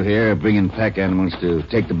directed you here are bringing pack animals to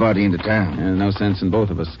take the body into town. There's no sense in both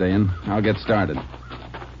of us staying. I'll get started.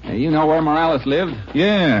 Hey, you know where Morales lived?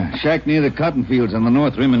 Yeah, shack near the cotton fields on the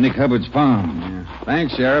north rim of Nick Hubbard's farm. Yeah.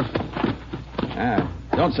 Thanks, Sheriff.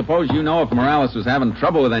 Don't suppose you know if Morales was having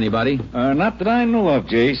trouble with anybody? Not that I know of,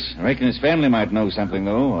 Jace. I reckon his family might know something,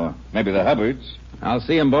 though. Or maybe the Hubbards. I'll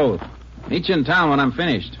see them both. Meet you in town when I'm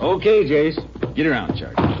finished. Okay, Jace. Get around,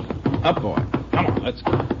 Charlie. Up, boy. Come on, let's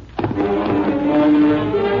go.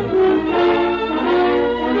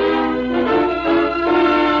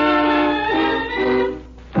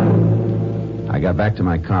 I got back to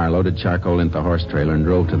my car, loaded charcoal into the horse trailer, and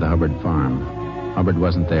drove to the Hubbard farm. Hubbard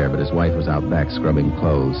wasn't there, but his wife was out back scrubbing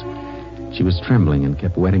clothes. She was trembling and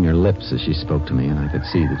kept wetting her lips as she spoke to me, and I could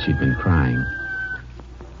see that she'd been crying.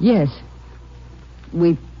 Yes.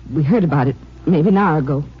 We heard about it maybe an hour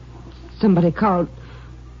ago. Somebody called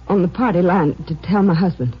on the party line to tell my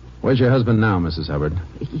husband. Where's your husband now, Mrs. Hubbard?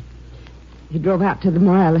 He drove out to the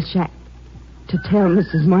Morales shack to tell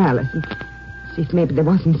Mrs. Morales and see if maybe there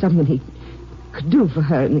wasn't something he could do for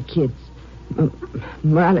her and the kids.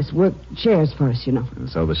 Morales worked shares for us, you know. And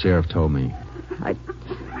so the sheriff told me. I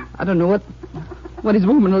don't know what his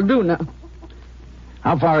woman will do now.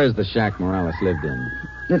 How far is the shack Morales lived in?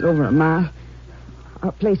 A little over a mile.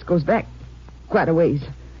 Our place goes back quite a ways.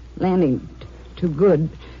 Land ain't too good.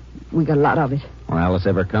 We got a lot of it. Morales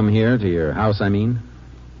ever come here to your house, I mean?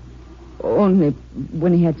 Only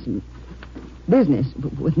when he had some business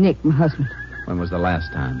with Nick, my husband. When was the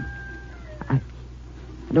last time? I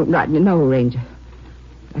don't rightly know, Ranger.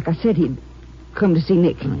 Like I said, he'd come to see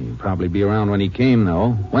Nick. He'd probably be around when he came,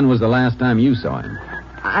 though. When was the last time you saw him?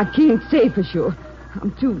 I can't say for sure.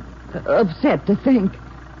 I'm too upset to think.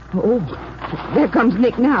 Oh, there comes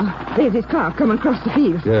Nick now. There's his car coming across the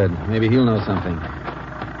field. Good. Maybe he'll know something.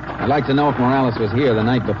 I'd like to know if Morales was here the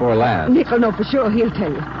night before last. Nick will know for sure. He'll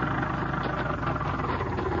tell you.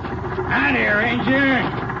 Howdy, Ranger.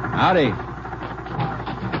 Howdy.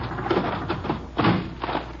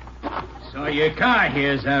 Saw your car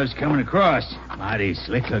here as I was coming across. Mighty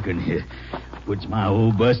slick looking. Puts my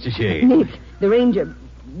old bust to shame. Nick, the ranger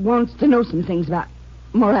wants to know some things about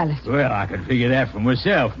Morales. Well, I could figure that for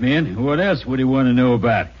myself, man. What else would he want to know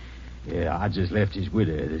about? Yeah, I just left his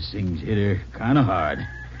widow. This thing's hit her kind of hard.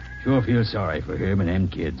 Sure feel sorry for him and them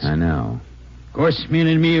kids. I know. Of course, Min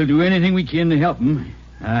and me'll do anything we can to help them.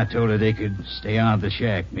 I told her they could stay on at the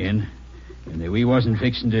shack, Min. And that we wasn't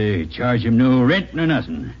fixing to charge him no rent nor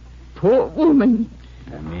nothing. Poor woman.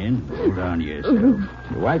 Min, hold on to yourself.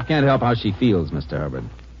 Your wife can't help how she feels, Mr. Hubbard.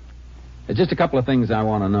 There's just a couple of things I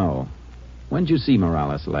want to know. When'd you see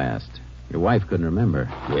Morales last? Your wife couldn't remember.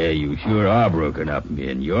 Yeah, you sure are broken up,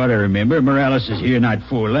 Min. You ought to remember Morales is here night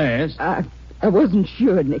before last. I wasn't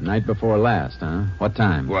sure, Nick. Night before last, huh? What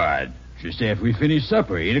time? What? Just after we finished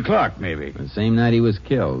supper, 8 o'clock, maybe. The same night he was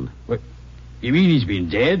killed. What? You mean he's been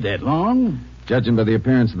dead that long? Judging by the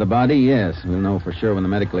appearance of the body, yes. We'll know for sure when the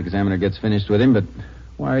medical examiner gets finished with him, but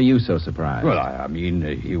why are you so surprised? Well, I mean,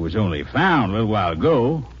 he was only found a little while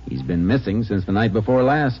ago. He's been missing since the night before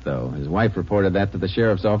last, though. His wife reported that to the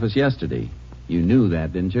sheriff's office yesterday. You knew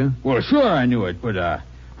that, didn't you? Well, sure I knew it, but, I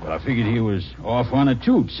figured he was off on a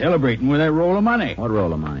toot, celebrating with that roll of money. What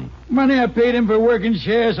roll of money? Money I paid him for working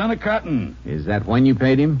shares on the cotton. Is that when you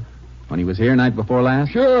paid him? When he was here night before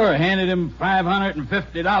last? Sure, handed him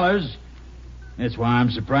 $550. That's why I'm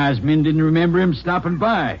surprised Min didn't remember him stopping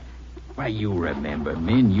by. Why, you remember,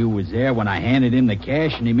 Min. You was there when I handed him the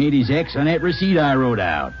cash and he made his X on that receipt I wrote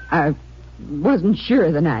out. I wasn't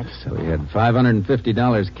sure the night. So he had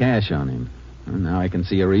 $550 cash on him. Well, now I can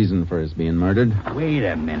see a reason for his being murdered. Wait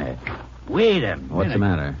a minute. What's the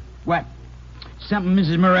matter? What? Something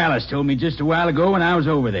Mrs. Morales told me just a while ago when I was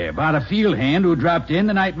over there about a field hand who dropped in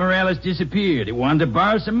the night Morales disappeared. He wanted to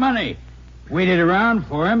borrow some money. Waited around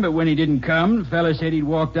for him, but when he didn't come, the fella said he'd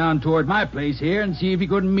walk down toward my place here and see if he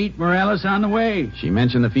couldn't meet Morales on the way. She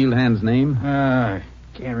mentioned the field hand's name? Can't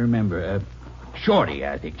remember. Shorty,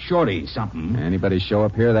 I think. Shorty something. Anybody show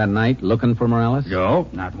up here that night looking for Morales? No,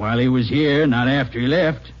 not while he was here, not after he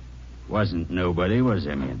left. Wasn't nobody, was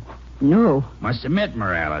there, Min? No. Must have met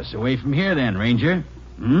Morales away from here then, Ranger.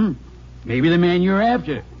 Maybe the man you're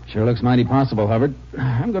after. Sure looks mighty possible, Hubbard.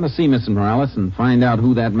 I'm going to see Mrs. Morales and find out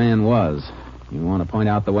who that man was. You want to point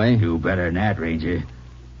out the way? Do better than that, Ranger.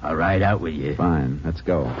 I'll ride out with you. Fine. Let's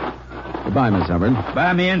go. Goodbye, Miss Hubbard.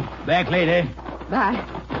 Bye, Min. Back later. Bye.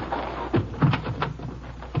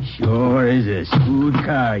 Sure is a smooth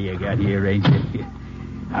car you got here, Ranger.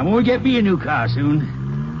 I'm going to get me a new car soon.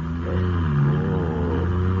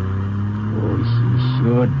 She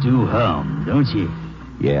sure do hum, don't she?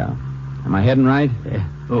 Yeah. Am I heading right? Yeah.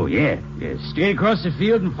 Straight across the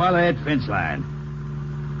field and follow that fence line.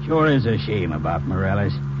 Sure is a shame about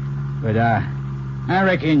Morales. But, I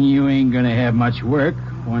reckon you ain't gonna have much work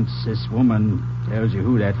once this woman tells you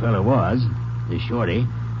who that fellow was. The Shorty.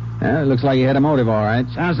 It looks like he had a motive, all right.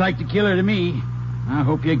 Sounds like the killer to me. I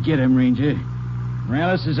hope you get him, Ranger.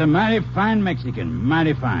 Morales is a mighty fine Mexican.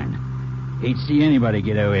 Mighty fine. Hate to see anybody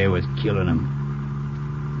get away with killing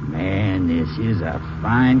him. Man, this is a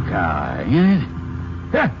fine car, ain't it?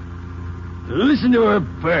 Ha! Listen to her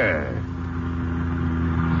purr.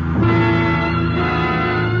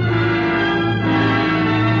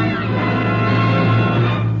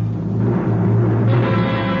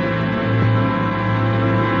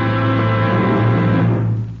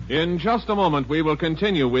 In just a moment, we will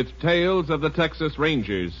continue with Tales of the Texas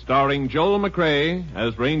Rangers, starring Joel McCrea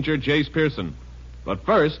as Ranger Jace Pearson. But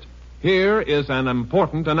first, here is an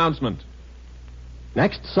important announcement.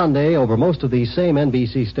 Next Sunday, over most of these same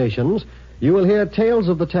NBC stations, you will hear Tales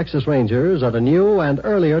of the Texas Rangers at a new and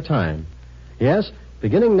earlier time. Yes,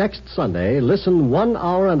 beginning next Sunday, listen 1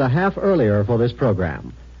 hour and a half earlier for this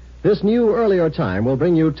program. This new earlier time will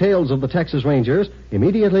bring you Tales of the Texas Rangers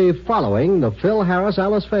immediately following the Phil Harris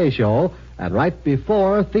Alice Faye show and right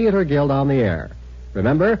before Theater Guild on the air.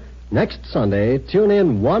 Remember, next Sunday, tune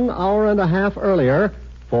in 1 hour and a half earlier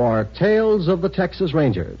for Tales of the Texas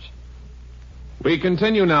Rangers. We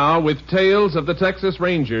continue now with Tales of the Texas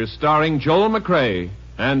Rangers, starring Joel McCrea,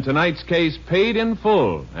 and tonight's case, Paid in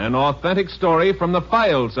Full, an authentic story from the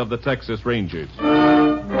files of the Texas Rangers.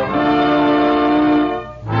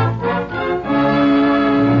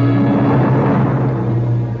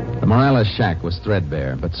 Morales' shack was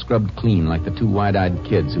threadbare, but scrubbed clean like the two wide-eyed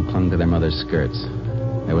kids who clung to their mother's skirts.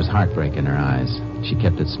 There was heartbreak in her eyes. She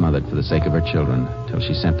kept it smothered for the sake of her children, till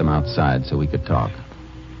she sent them outside so we could talk.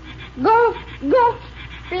 Go.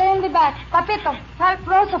 Play in the back. Papito, help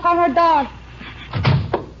Rosa find her dog.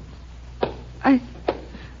 I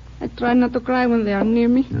try not to cry when they are near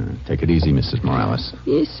me. Take it easy, Mrs. Morales.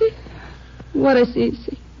 Easy? What is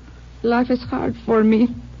easy? Life is hard for me,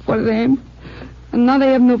 for them. And now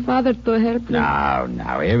they have no father to help them.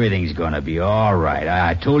 Now, everything's going to be all right.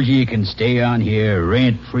 I told you can stay on here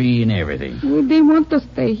rent-free and everything. We didn't want to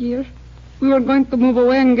stay here. We were going to move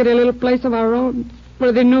away and get a little place of our own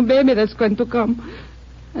for the new baby that's going to come.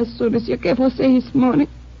 As soon as you gave Jose his money.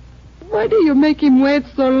 Why do you make him wait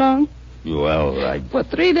so long? Well, For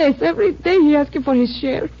 3 days, every day he asks you for his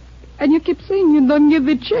share. And you keep saying you don't give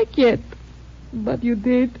the check yet. But you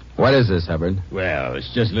did. What is this, Hubbard? Well,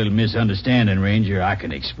 it's just a little misunderstanding, Ranger. I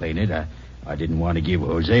can explain it. I didn't want to give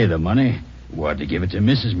Jose the money. I wanted to give it to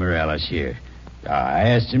Mrs. Morales here. I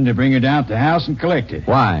asked him to bring her down to the house and collect it.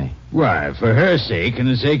 Why? Why, for her sake and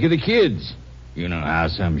the sake of the kids. You know how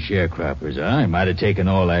some sharecroppers are. He might have taken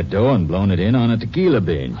all that dough and blown it in on a tequila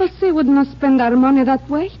binge. Jose would not spend our money that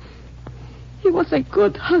way. He was a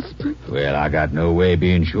good husband. Well, I got no way of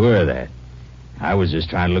being sure of that. I was just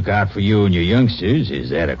trying to look out for you and your youngsters. Is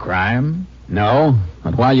that a crime? No,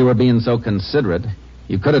 but while you were being so considerate,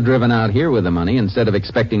 you could have driven out here with the money instead of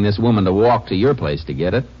expecting this woman to walk to your place to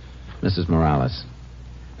get it. Mrs. Morales,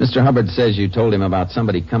 Mr. Hubbard says you told him about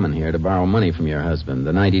somebody coming here to borrow money from your husband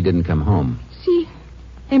the night he didn't come home. See,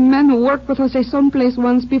 a man who worked with Jose someplace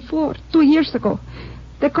once before, 2 years ago.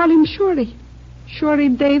 They call him Shorty. Shorty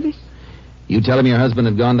Davis. You tell him your husband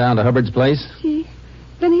had gone down to Hubbard's place? See,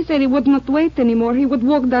 then he said he would not wait anymore. He would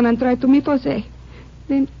walk down and try to meet Jose.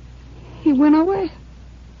 Then he went away.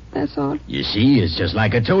 That's all. You see, it's just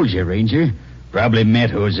like I told you, Ranger. Probably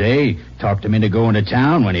met Jose, talked him into going to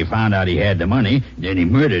town when he found out he had the money. Then he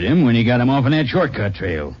murdered him when he got him off on that shortcut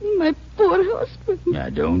trail. My poor husband. Now,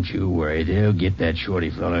 don't you worry. They'll get that Shorty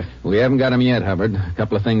fella. We haven't got him yet, Hubbard. A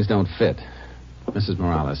couple of things don't fit. Mrs.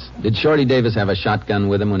 Morales, did Shorty Davis have a shotgun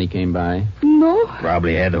with him when he came by? No.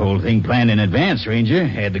 Probably had the whole thing planned in advance, Ranger.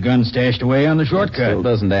 Had the gun stashed away on the shortcut. It still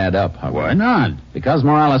doesn't add up, Hubbard. Why not? Because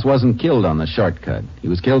Morales wasn't killed on the shortcut. He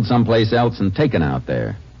was killed someplace else and taken out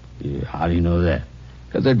there. Yeah, how do you know that?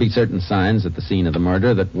 Because there'd be certain signs at the scene of the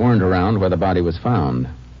murder that weren't around where the body was found.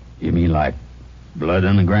 You mean like blood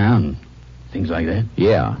on the ground? Things like that?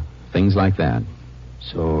 Yeah, things like that.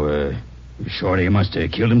 So, Shorty must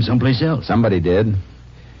have killed him someplace else. Somebody did.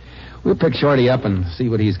 We'll pick Shorty up and see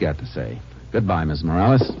what he's got to say. Goodbye, Miss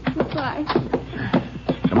Morales. Goodbye.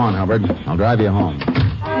 Come on, Hubbard. I'll drive you home.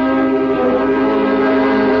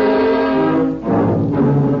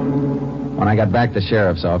 When I got back to the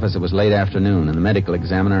sheriff's office, it was late afternoon, and the medical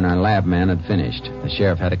examiner and our lab man had finished. The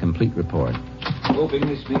sheriff had a complete report. Hoping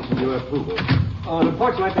this speaks with your approval. Oh, the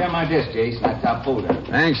report's right there on my desk, Jace. That top folder.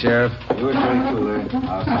 Thanks, Sheriff. Yours very truly.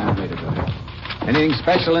 I'll sign it later, brother. Anything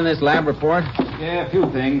special in this lab report? Yeah, a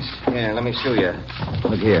few things. Yeah, let me show you.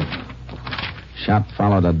 Look here. Shot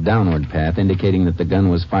followed a downward path, indicating that the gun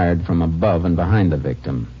was fired from above and behind the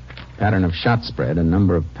victim. Pattern of shot spread, a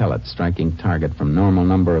number of pellets striking target from normal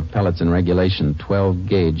number of pellets in regulation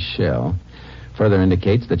 12-gauge shell. Further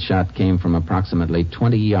indicates that shot came from approximately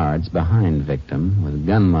 20 yards behind victim with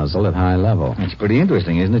gun muzzle at high level. That's pretty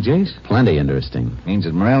interesting, isn't it, Jace? Plenty interesting. Means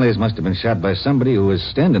that Morales must have been shot by somebody who was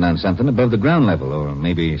standing on something above the ground level, or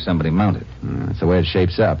maybe somebody mounted. That's the way it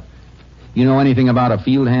shapes up. You know anything about a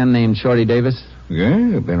field hand named Shorty Davis?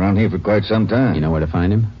 Yeah, I've been around here for quite some time. You know where to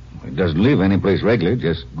find him? He doesn't live any place regular,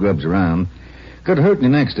 just grubs around. Got hurt in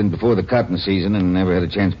an accident before the cotton season and never had a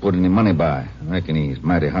chance to put any money by. I reckon he's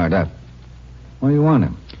mighty hard up. Why do you want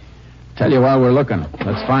him? Tell you while we're looking.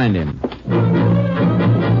 Let's find him.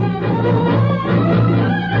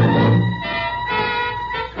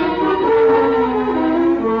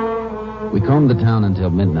 We combed the town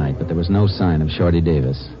until midnight, but there was no sign of Shorty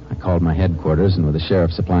Davis. I called my headquarters and with the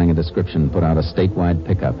sheriff supplying a description, put out a statewide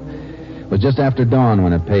pickup. It was just after dawn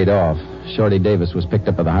when it paid off. Shorty Davis was picked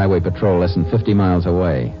up by the highway patrol less than 50 miles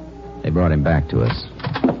away. They brought him back to us.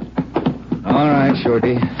 All right,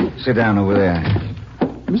 Shorty. Sit down over there.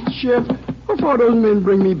 Mr. Sheriff, what for those men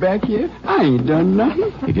bring me back here? I ain't done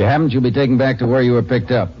nothing. If you haven't, you'll be taken back to where you were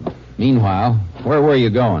picked up. Meanwhile, where were you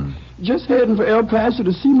going? Just heading for El Paso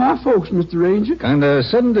to see my folks, Mr. Ranger. Kind of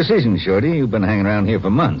sudden decision, Shorty. You've been hanging around here for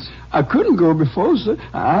months. I couldn't go before, sir.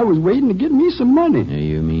 I was waiting to get me some money.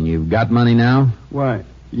 You mean you've got money now? Why,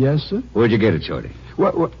 yes, sir. Where'd you get it, Shorty?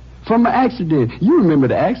 What? From an accident. You remember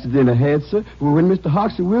the accident I had, sir, when Mr.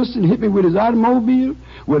 Hoxie Wilson hit me with his automobile?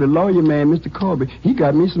 Well, the lawyer man, Mr. Corby, he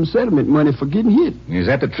got me some settlement money for getting hit. Is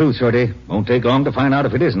that the truth, Shorty? Won't take long to find out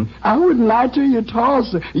if it isn't. I wouldn't lie to you at all,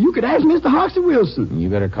 sir. You could ask Mr. Hoxie Wilson. You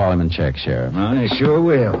better call him and check, Sheriff. I sure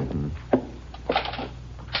will.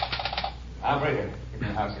 Operator, give me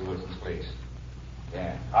Hoxie Wilson's place.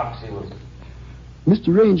 Yeah, Hoxie Wilson.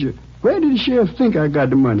 Mr. Ranger, where did the sheriff think I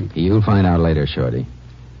got the money? You'll find out later, Shorty.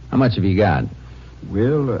 How much have you got?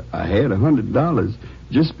 Well, I had $100.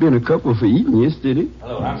 Just spent a couple for eating yesterday.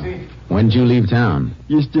 Hello, Hoxie. When did you leave town?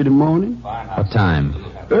 Yesterday morning. Fine, What time?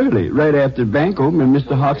 Early, right after the bank opened, and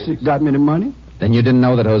Mr. Hoxie got me the money. Then you didn't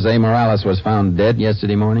know that Jose Morales was found dead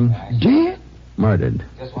yesterday morning? Dead? Murdered.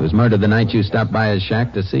 He was murdered the night you stopped by his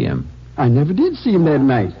shack to see him. I never did see him that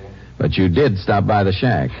night. But you did stop by the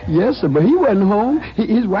shack. Yes, sir, but he wasn't home.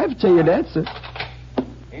 His wife will tell you that, sir.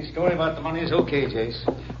 His story about the money is okay, Jace.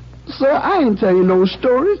 Sir, I ain't telling you no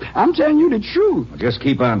stories. I'm telling you the truth. Well, just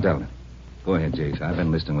keep on telling it. Go ahead, Jace. I've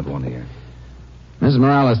been listening with one ear. Mrs.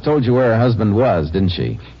 Morales told you where her husband was, didn't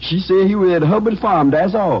she? She said he was at Hubbard Farm,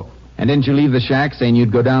 that's all. And didn't you leave the shack saying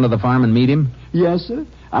you'd go down to the farm and meet him? Yes, sir.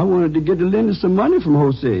 I wanted to get the lender some money from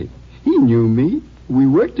Jose. He knew me. We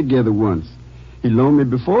worked together once. He loaned me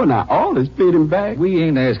before, and I always paid him back. We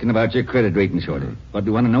ain't asking about your credit rating, Shorty. What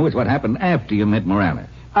we want to know is what happened after you met Morales.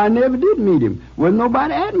 I never did meet him. Wasn't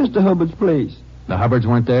nobody at Mr. Hubbard's place. The Hubbards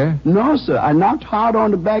weren't there? No, sir. I knocked hard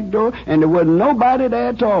on the back door, and there wasn't nobody there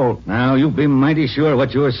at all. Now, you've been mighty sure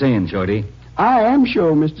what you're saying, Shorty. I am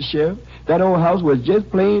sure, Mr. Sheriff. That old house was just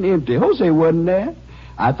plain empty. Jose wasn't there.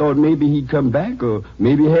 I thought maybe he'd come back, or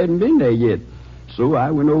maybe he hadn't been there yet. So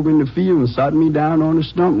I went over in the field and sat me down on a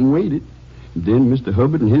stump and waited. Then Mr.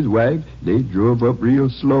 Hubbard and his wife, they drove up real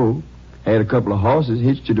slow. Had a couple of horses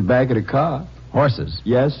hitched to the back of the car. Horses?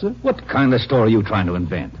 Yes, sir. What kind of story are you trying to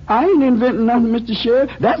invent? I ain't inventing nothing, Mr.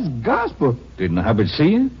 Sheriff. That's gospel. Didn't the Hubbard see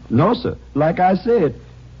you? No, sir. Like I said,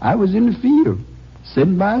 I was in the field,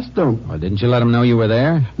 sitting by a stump. Well, didn't you let him know you were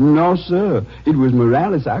there? No, sir. It was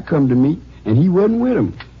Morales I come to meet, and he wasn't with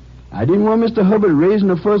him. I didn't want Mr. Hubbard raising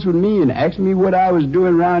a fuss with me and asking me what I was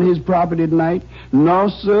doing around his property tonight. No,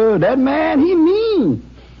 sir. That man, he mean.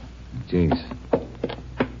 Jeez.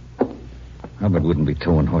 Hubbard wouldn't be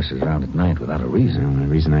towing horses around at night without a reason. The only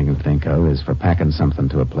reason I can think of is for packing something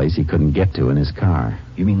to a place he couldn't get to in his car.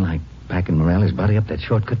 You mean like packing Morales' body up that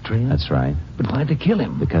shortcut trail? That's right. But why'd they kill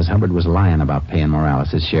him? Because Hubbard was lying about paying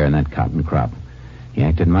Morales his share in that cotton crop. He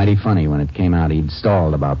acted mighty funny when it came out he'd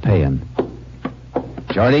stalled about paying.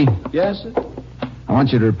 Shorty? Yes, sir? I want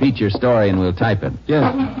you to repeat your story and we'll type it.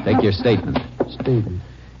 Yes. Take your statement. Statement.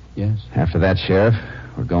 Yes. After that, Sheriff,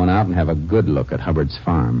 we're going out and have a good look at Hubbard's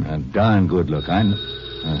farm. A darn good look.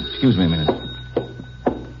 Excuse me a minute.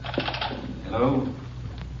 Hello?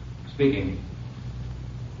 Speaking.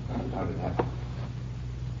 How did it happen?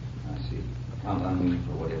 I see. Count on me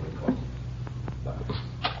for whatever it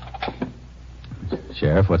costs.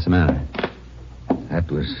 Sheriff, what's the matter?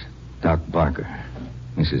 That was Doc Barker.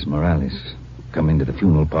 Mrs. Morales come into the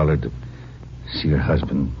funeral parlor to see her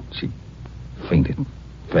husband. She fainted,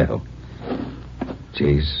 fell.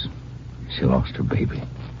 Jace, she lost her baby.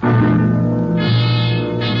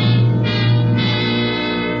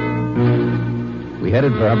 We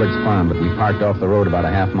headed for Hubbard's farm, but we parked off the road about a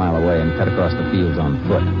half mile away and cut across the fields on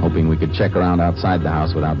foot, hoping we could check around outside the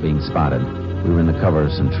house without being spotted. We were in the cover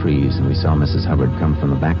of some trees, and we saw Mrs. Hubbard come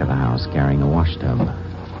from the back of the house carrying a wash tub.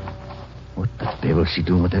 What the devil's she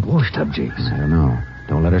doing with that wash tub, Jace? I don't know.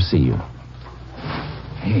 Don't let her see you.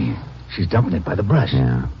 Hey, she's dumping it by the brush.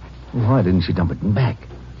 Yeah. Well, why didn't she dump it in back?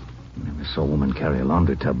 I never saw a woman carry a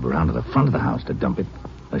laundry tub around to the front of the house to dump it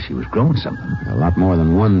unless she was growing something. A lot more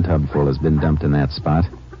than one tub full has been dumped in that spot.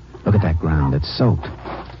 Look at that ground. It's soaked.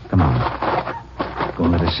 Come on. Go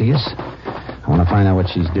and let her see us? I want to find out what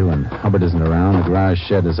she's doing. Hubbard isn't around. The garage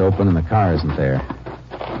shed is open and the car isn't there.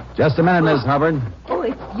 Just a minute, Miss Hubbard. Oh,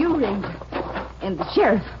 it's you, Ranger. And the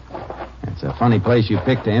sheriff. It's a funny place you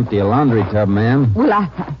picked to empty a laundry tub, ma'am. Well,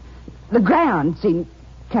 the ground seemed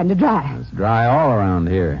kind of dry. It's dry all around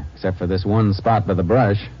here, except for this one spot by the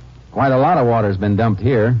brush. Quite a lot of water's been dumped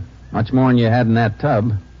here. Much more than you had in that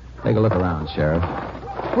tub. Take a look around, Sheriff.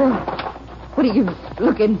 Well, what are you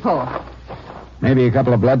looking for? Maybe a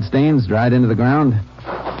couple of bloodstains dried into the ground.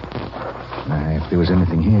 If there was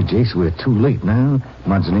anything here, Jace, we're too late now.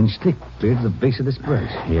 Mud's an inch thick, clear to the base of this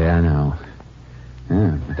brush. Yeah, I know.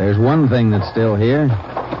 Yeah, but there's one thing that's still here.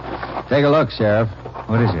 Take a look, Sheriff.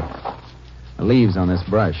 What is it? The leaves on this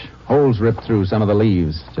brush. Holes ripped through some of the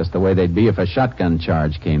leaves, just the way they'd be if a shotgun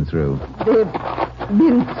charge came through. There've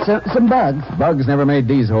been some bugs. Bugs never made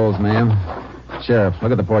these holes, ma'am. Sheriff,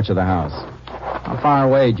 look at the porch of the house. How far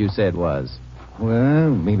away did you say it was? Well,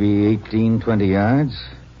 maybe 18, 20 yards.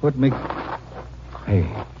 What make... Hey,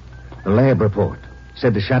 the lab report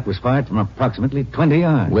said the shot was fired from approximately 20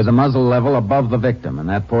 yards. With the muzzle level above the victim, and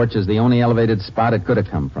that porch is the only elevated spot it could have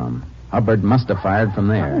come from. Hubbard must have fired from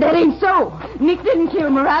there. That ain't so. Nick didn't kill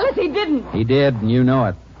Morales. He didn't. He did, and you know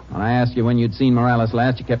it. When I asked you when you'd seen Morales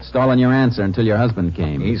last, you kept stalling your answer until your husband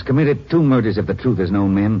came. He's committed 2 murders if the truth is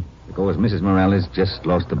known, men. Because Mrs. Morales just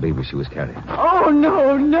lost the baby she was carrying. Oh,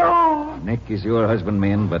 no. Nick is your husband,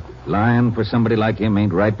 men, but lying for somebody like him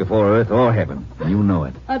ain't right before earth or heaven. You know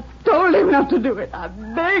it. I told him not to do it. I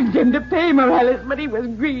begged him to pay Morales, but he was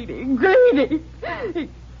greedy.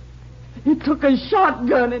 He took a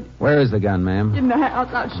shotgun and... Where is the gun, ma'am? In the house.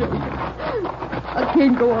 I'll show you. I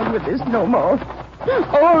can't go on with this no more.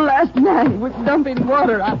 Oh, last night he was dumping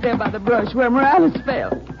water out there by the brush where Morales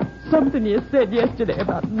fell. Something you said yesterday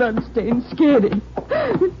about bloodstains scared him.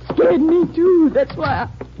 It scared me, too. That's why I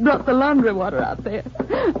brought the laundry water out there.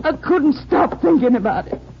 I couldn't stop thinking about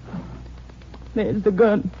it. There's the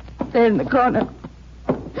gun. There in the corner.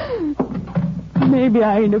 Maybe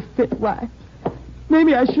I ain't a fit wife.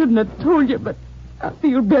 Maybe I shouldn't have told you, but I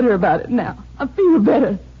feel better about it now. I feel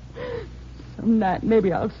better. Some night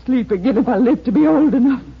maybe I'll sleep again if I live to be old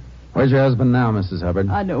enough. Where's your husband now, Mrs. Hubbard?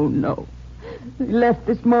 I don't know. He left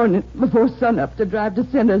this morning before sunup to drive to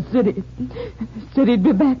Center City. Said he'd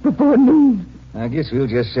be back before noon. I guess we'll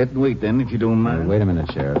just sit and wait then, if you don't mind. Wait a minute,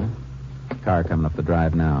 Sheriff. Car coming up the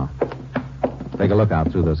drive now. Take a look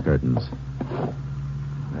out through those curtains.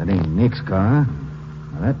 That ain't Nick's car.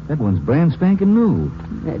 Now, that one's brand spanking new.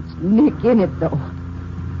 That's Nick in it, though.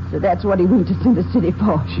 So that's what he went to Center City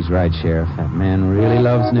for. She's right, Sheriff. That man really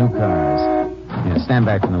loves new cars. Here, stand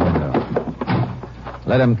back from the window.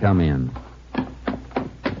 Let him come in.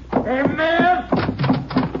 Hey, man!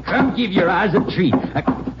 Come give your eyes a treat.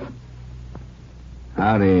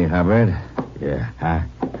 Howdy, Hubbard. Yeah,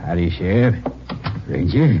 howdy, Sheriff.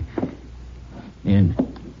 Ranger. And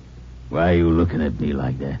why are you looking at me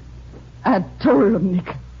like that? I told him,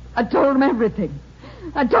 Nick. I told him everything.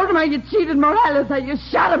 I told him how you cheated Morales, how you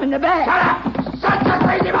shot him in the back. Shut up! Shut your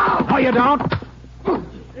crazy mouth! No, you don't.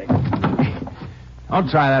 Don't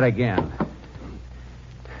try that again.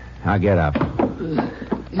 Now get up.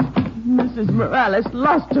 Mrs. Morales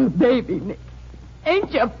lost her baby, Nick.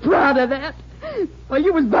 Ain't you proud of that? While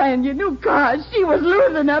you was buying your new car, she was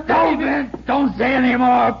losing her baby. Ben, don't say any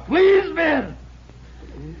more. Please, Ben.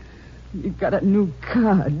 You got a new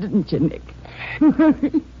car, didn't you, Nick?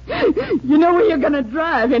 You know where you're going to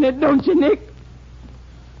drive in it, don't you, Nick?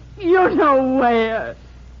 You know where.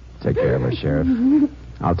 Take care of her, Sheriff.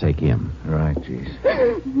 I'll take him. Right,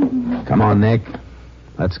 jeez. Come on, Nick.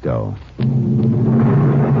 Let's go.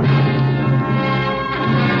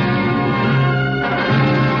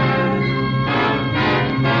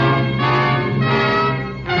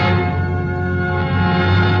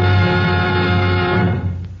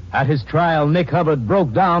 At his trial, Nick Hubbard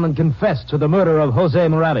broke down and confessed to the murder of Jose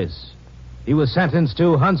Morales. He was sentenced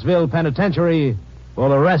to Huntsville Penitentiary for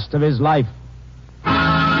the rest of his life.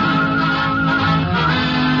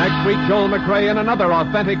 Next week, Joel McCrea in another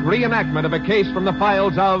authentic reenactment of a case from the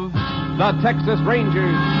files of the Texas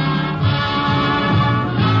Rangers.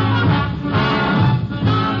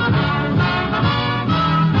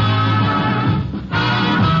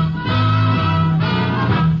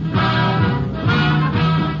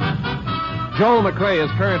 Joel McCrea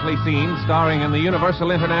is currently seen starring in the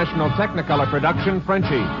Universal International Technicolor production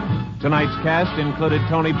Frenchie. Tonight's cast included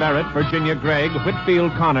Tony Barrett, Virginia Gregg,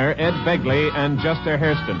 Whitfield Connor, Ed Begley, and Juster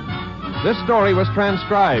Hairston. This story was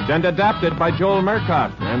transcribed and adapted by Joel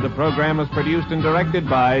Murcott, and the program was produced and directed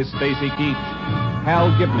by Stacy Keach.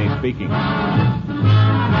 Hal Gibney speaking.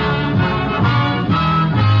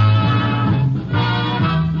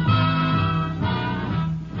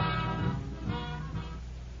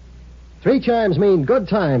 3 chimes mean good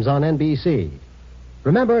times on NBC.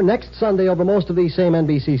 Remember, next Sunday over most of these same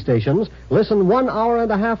NBC stations, listen 1 hour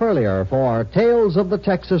and a half earlier for Tales of the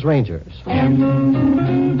Texas Rangers.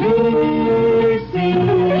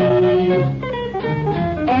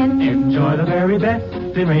 Enjoy the very best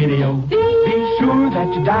in radio. Be sure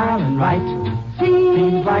that you dial and write.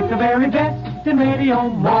 Seems like the very best in radio.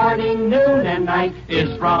 Morning, noon, and night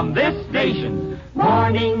is from this station.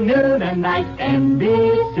 Morning, noon, and night,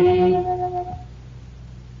 NBC.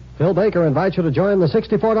 Phil Baker invites you to join the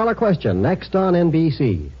 $64 question next on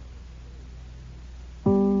NBC.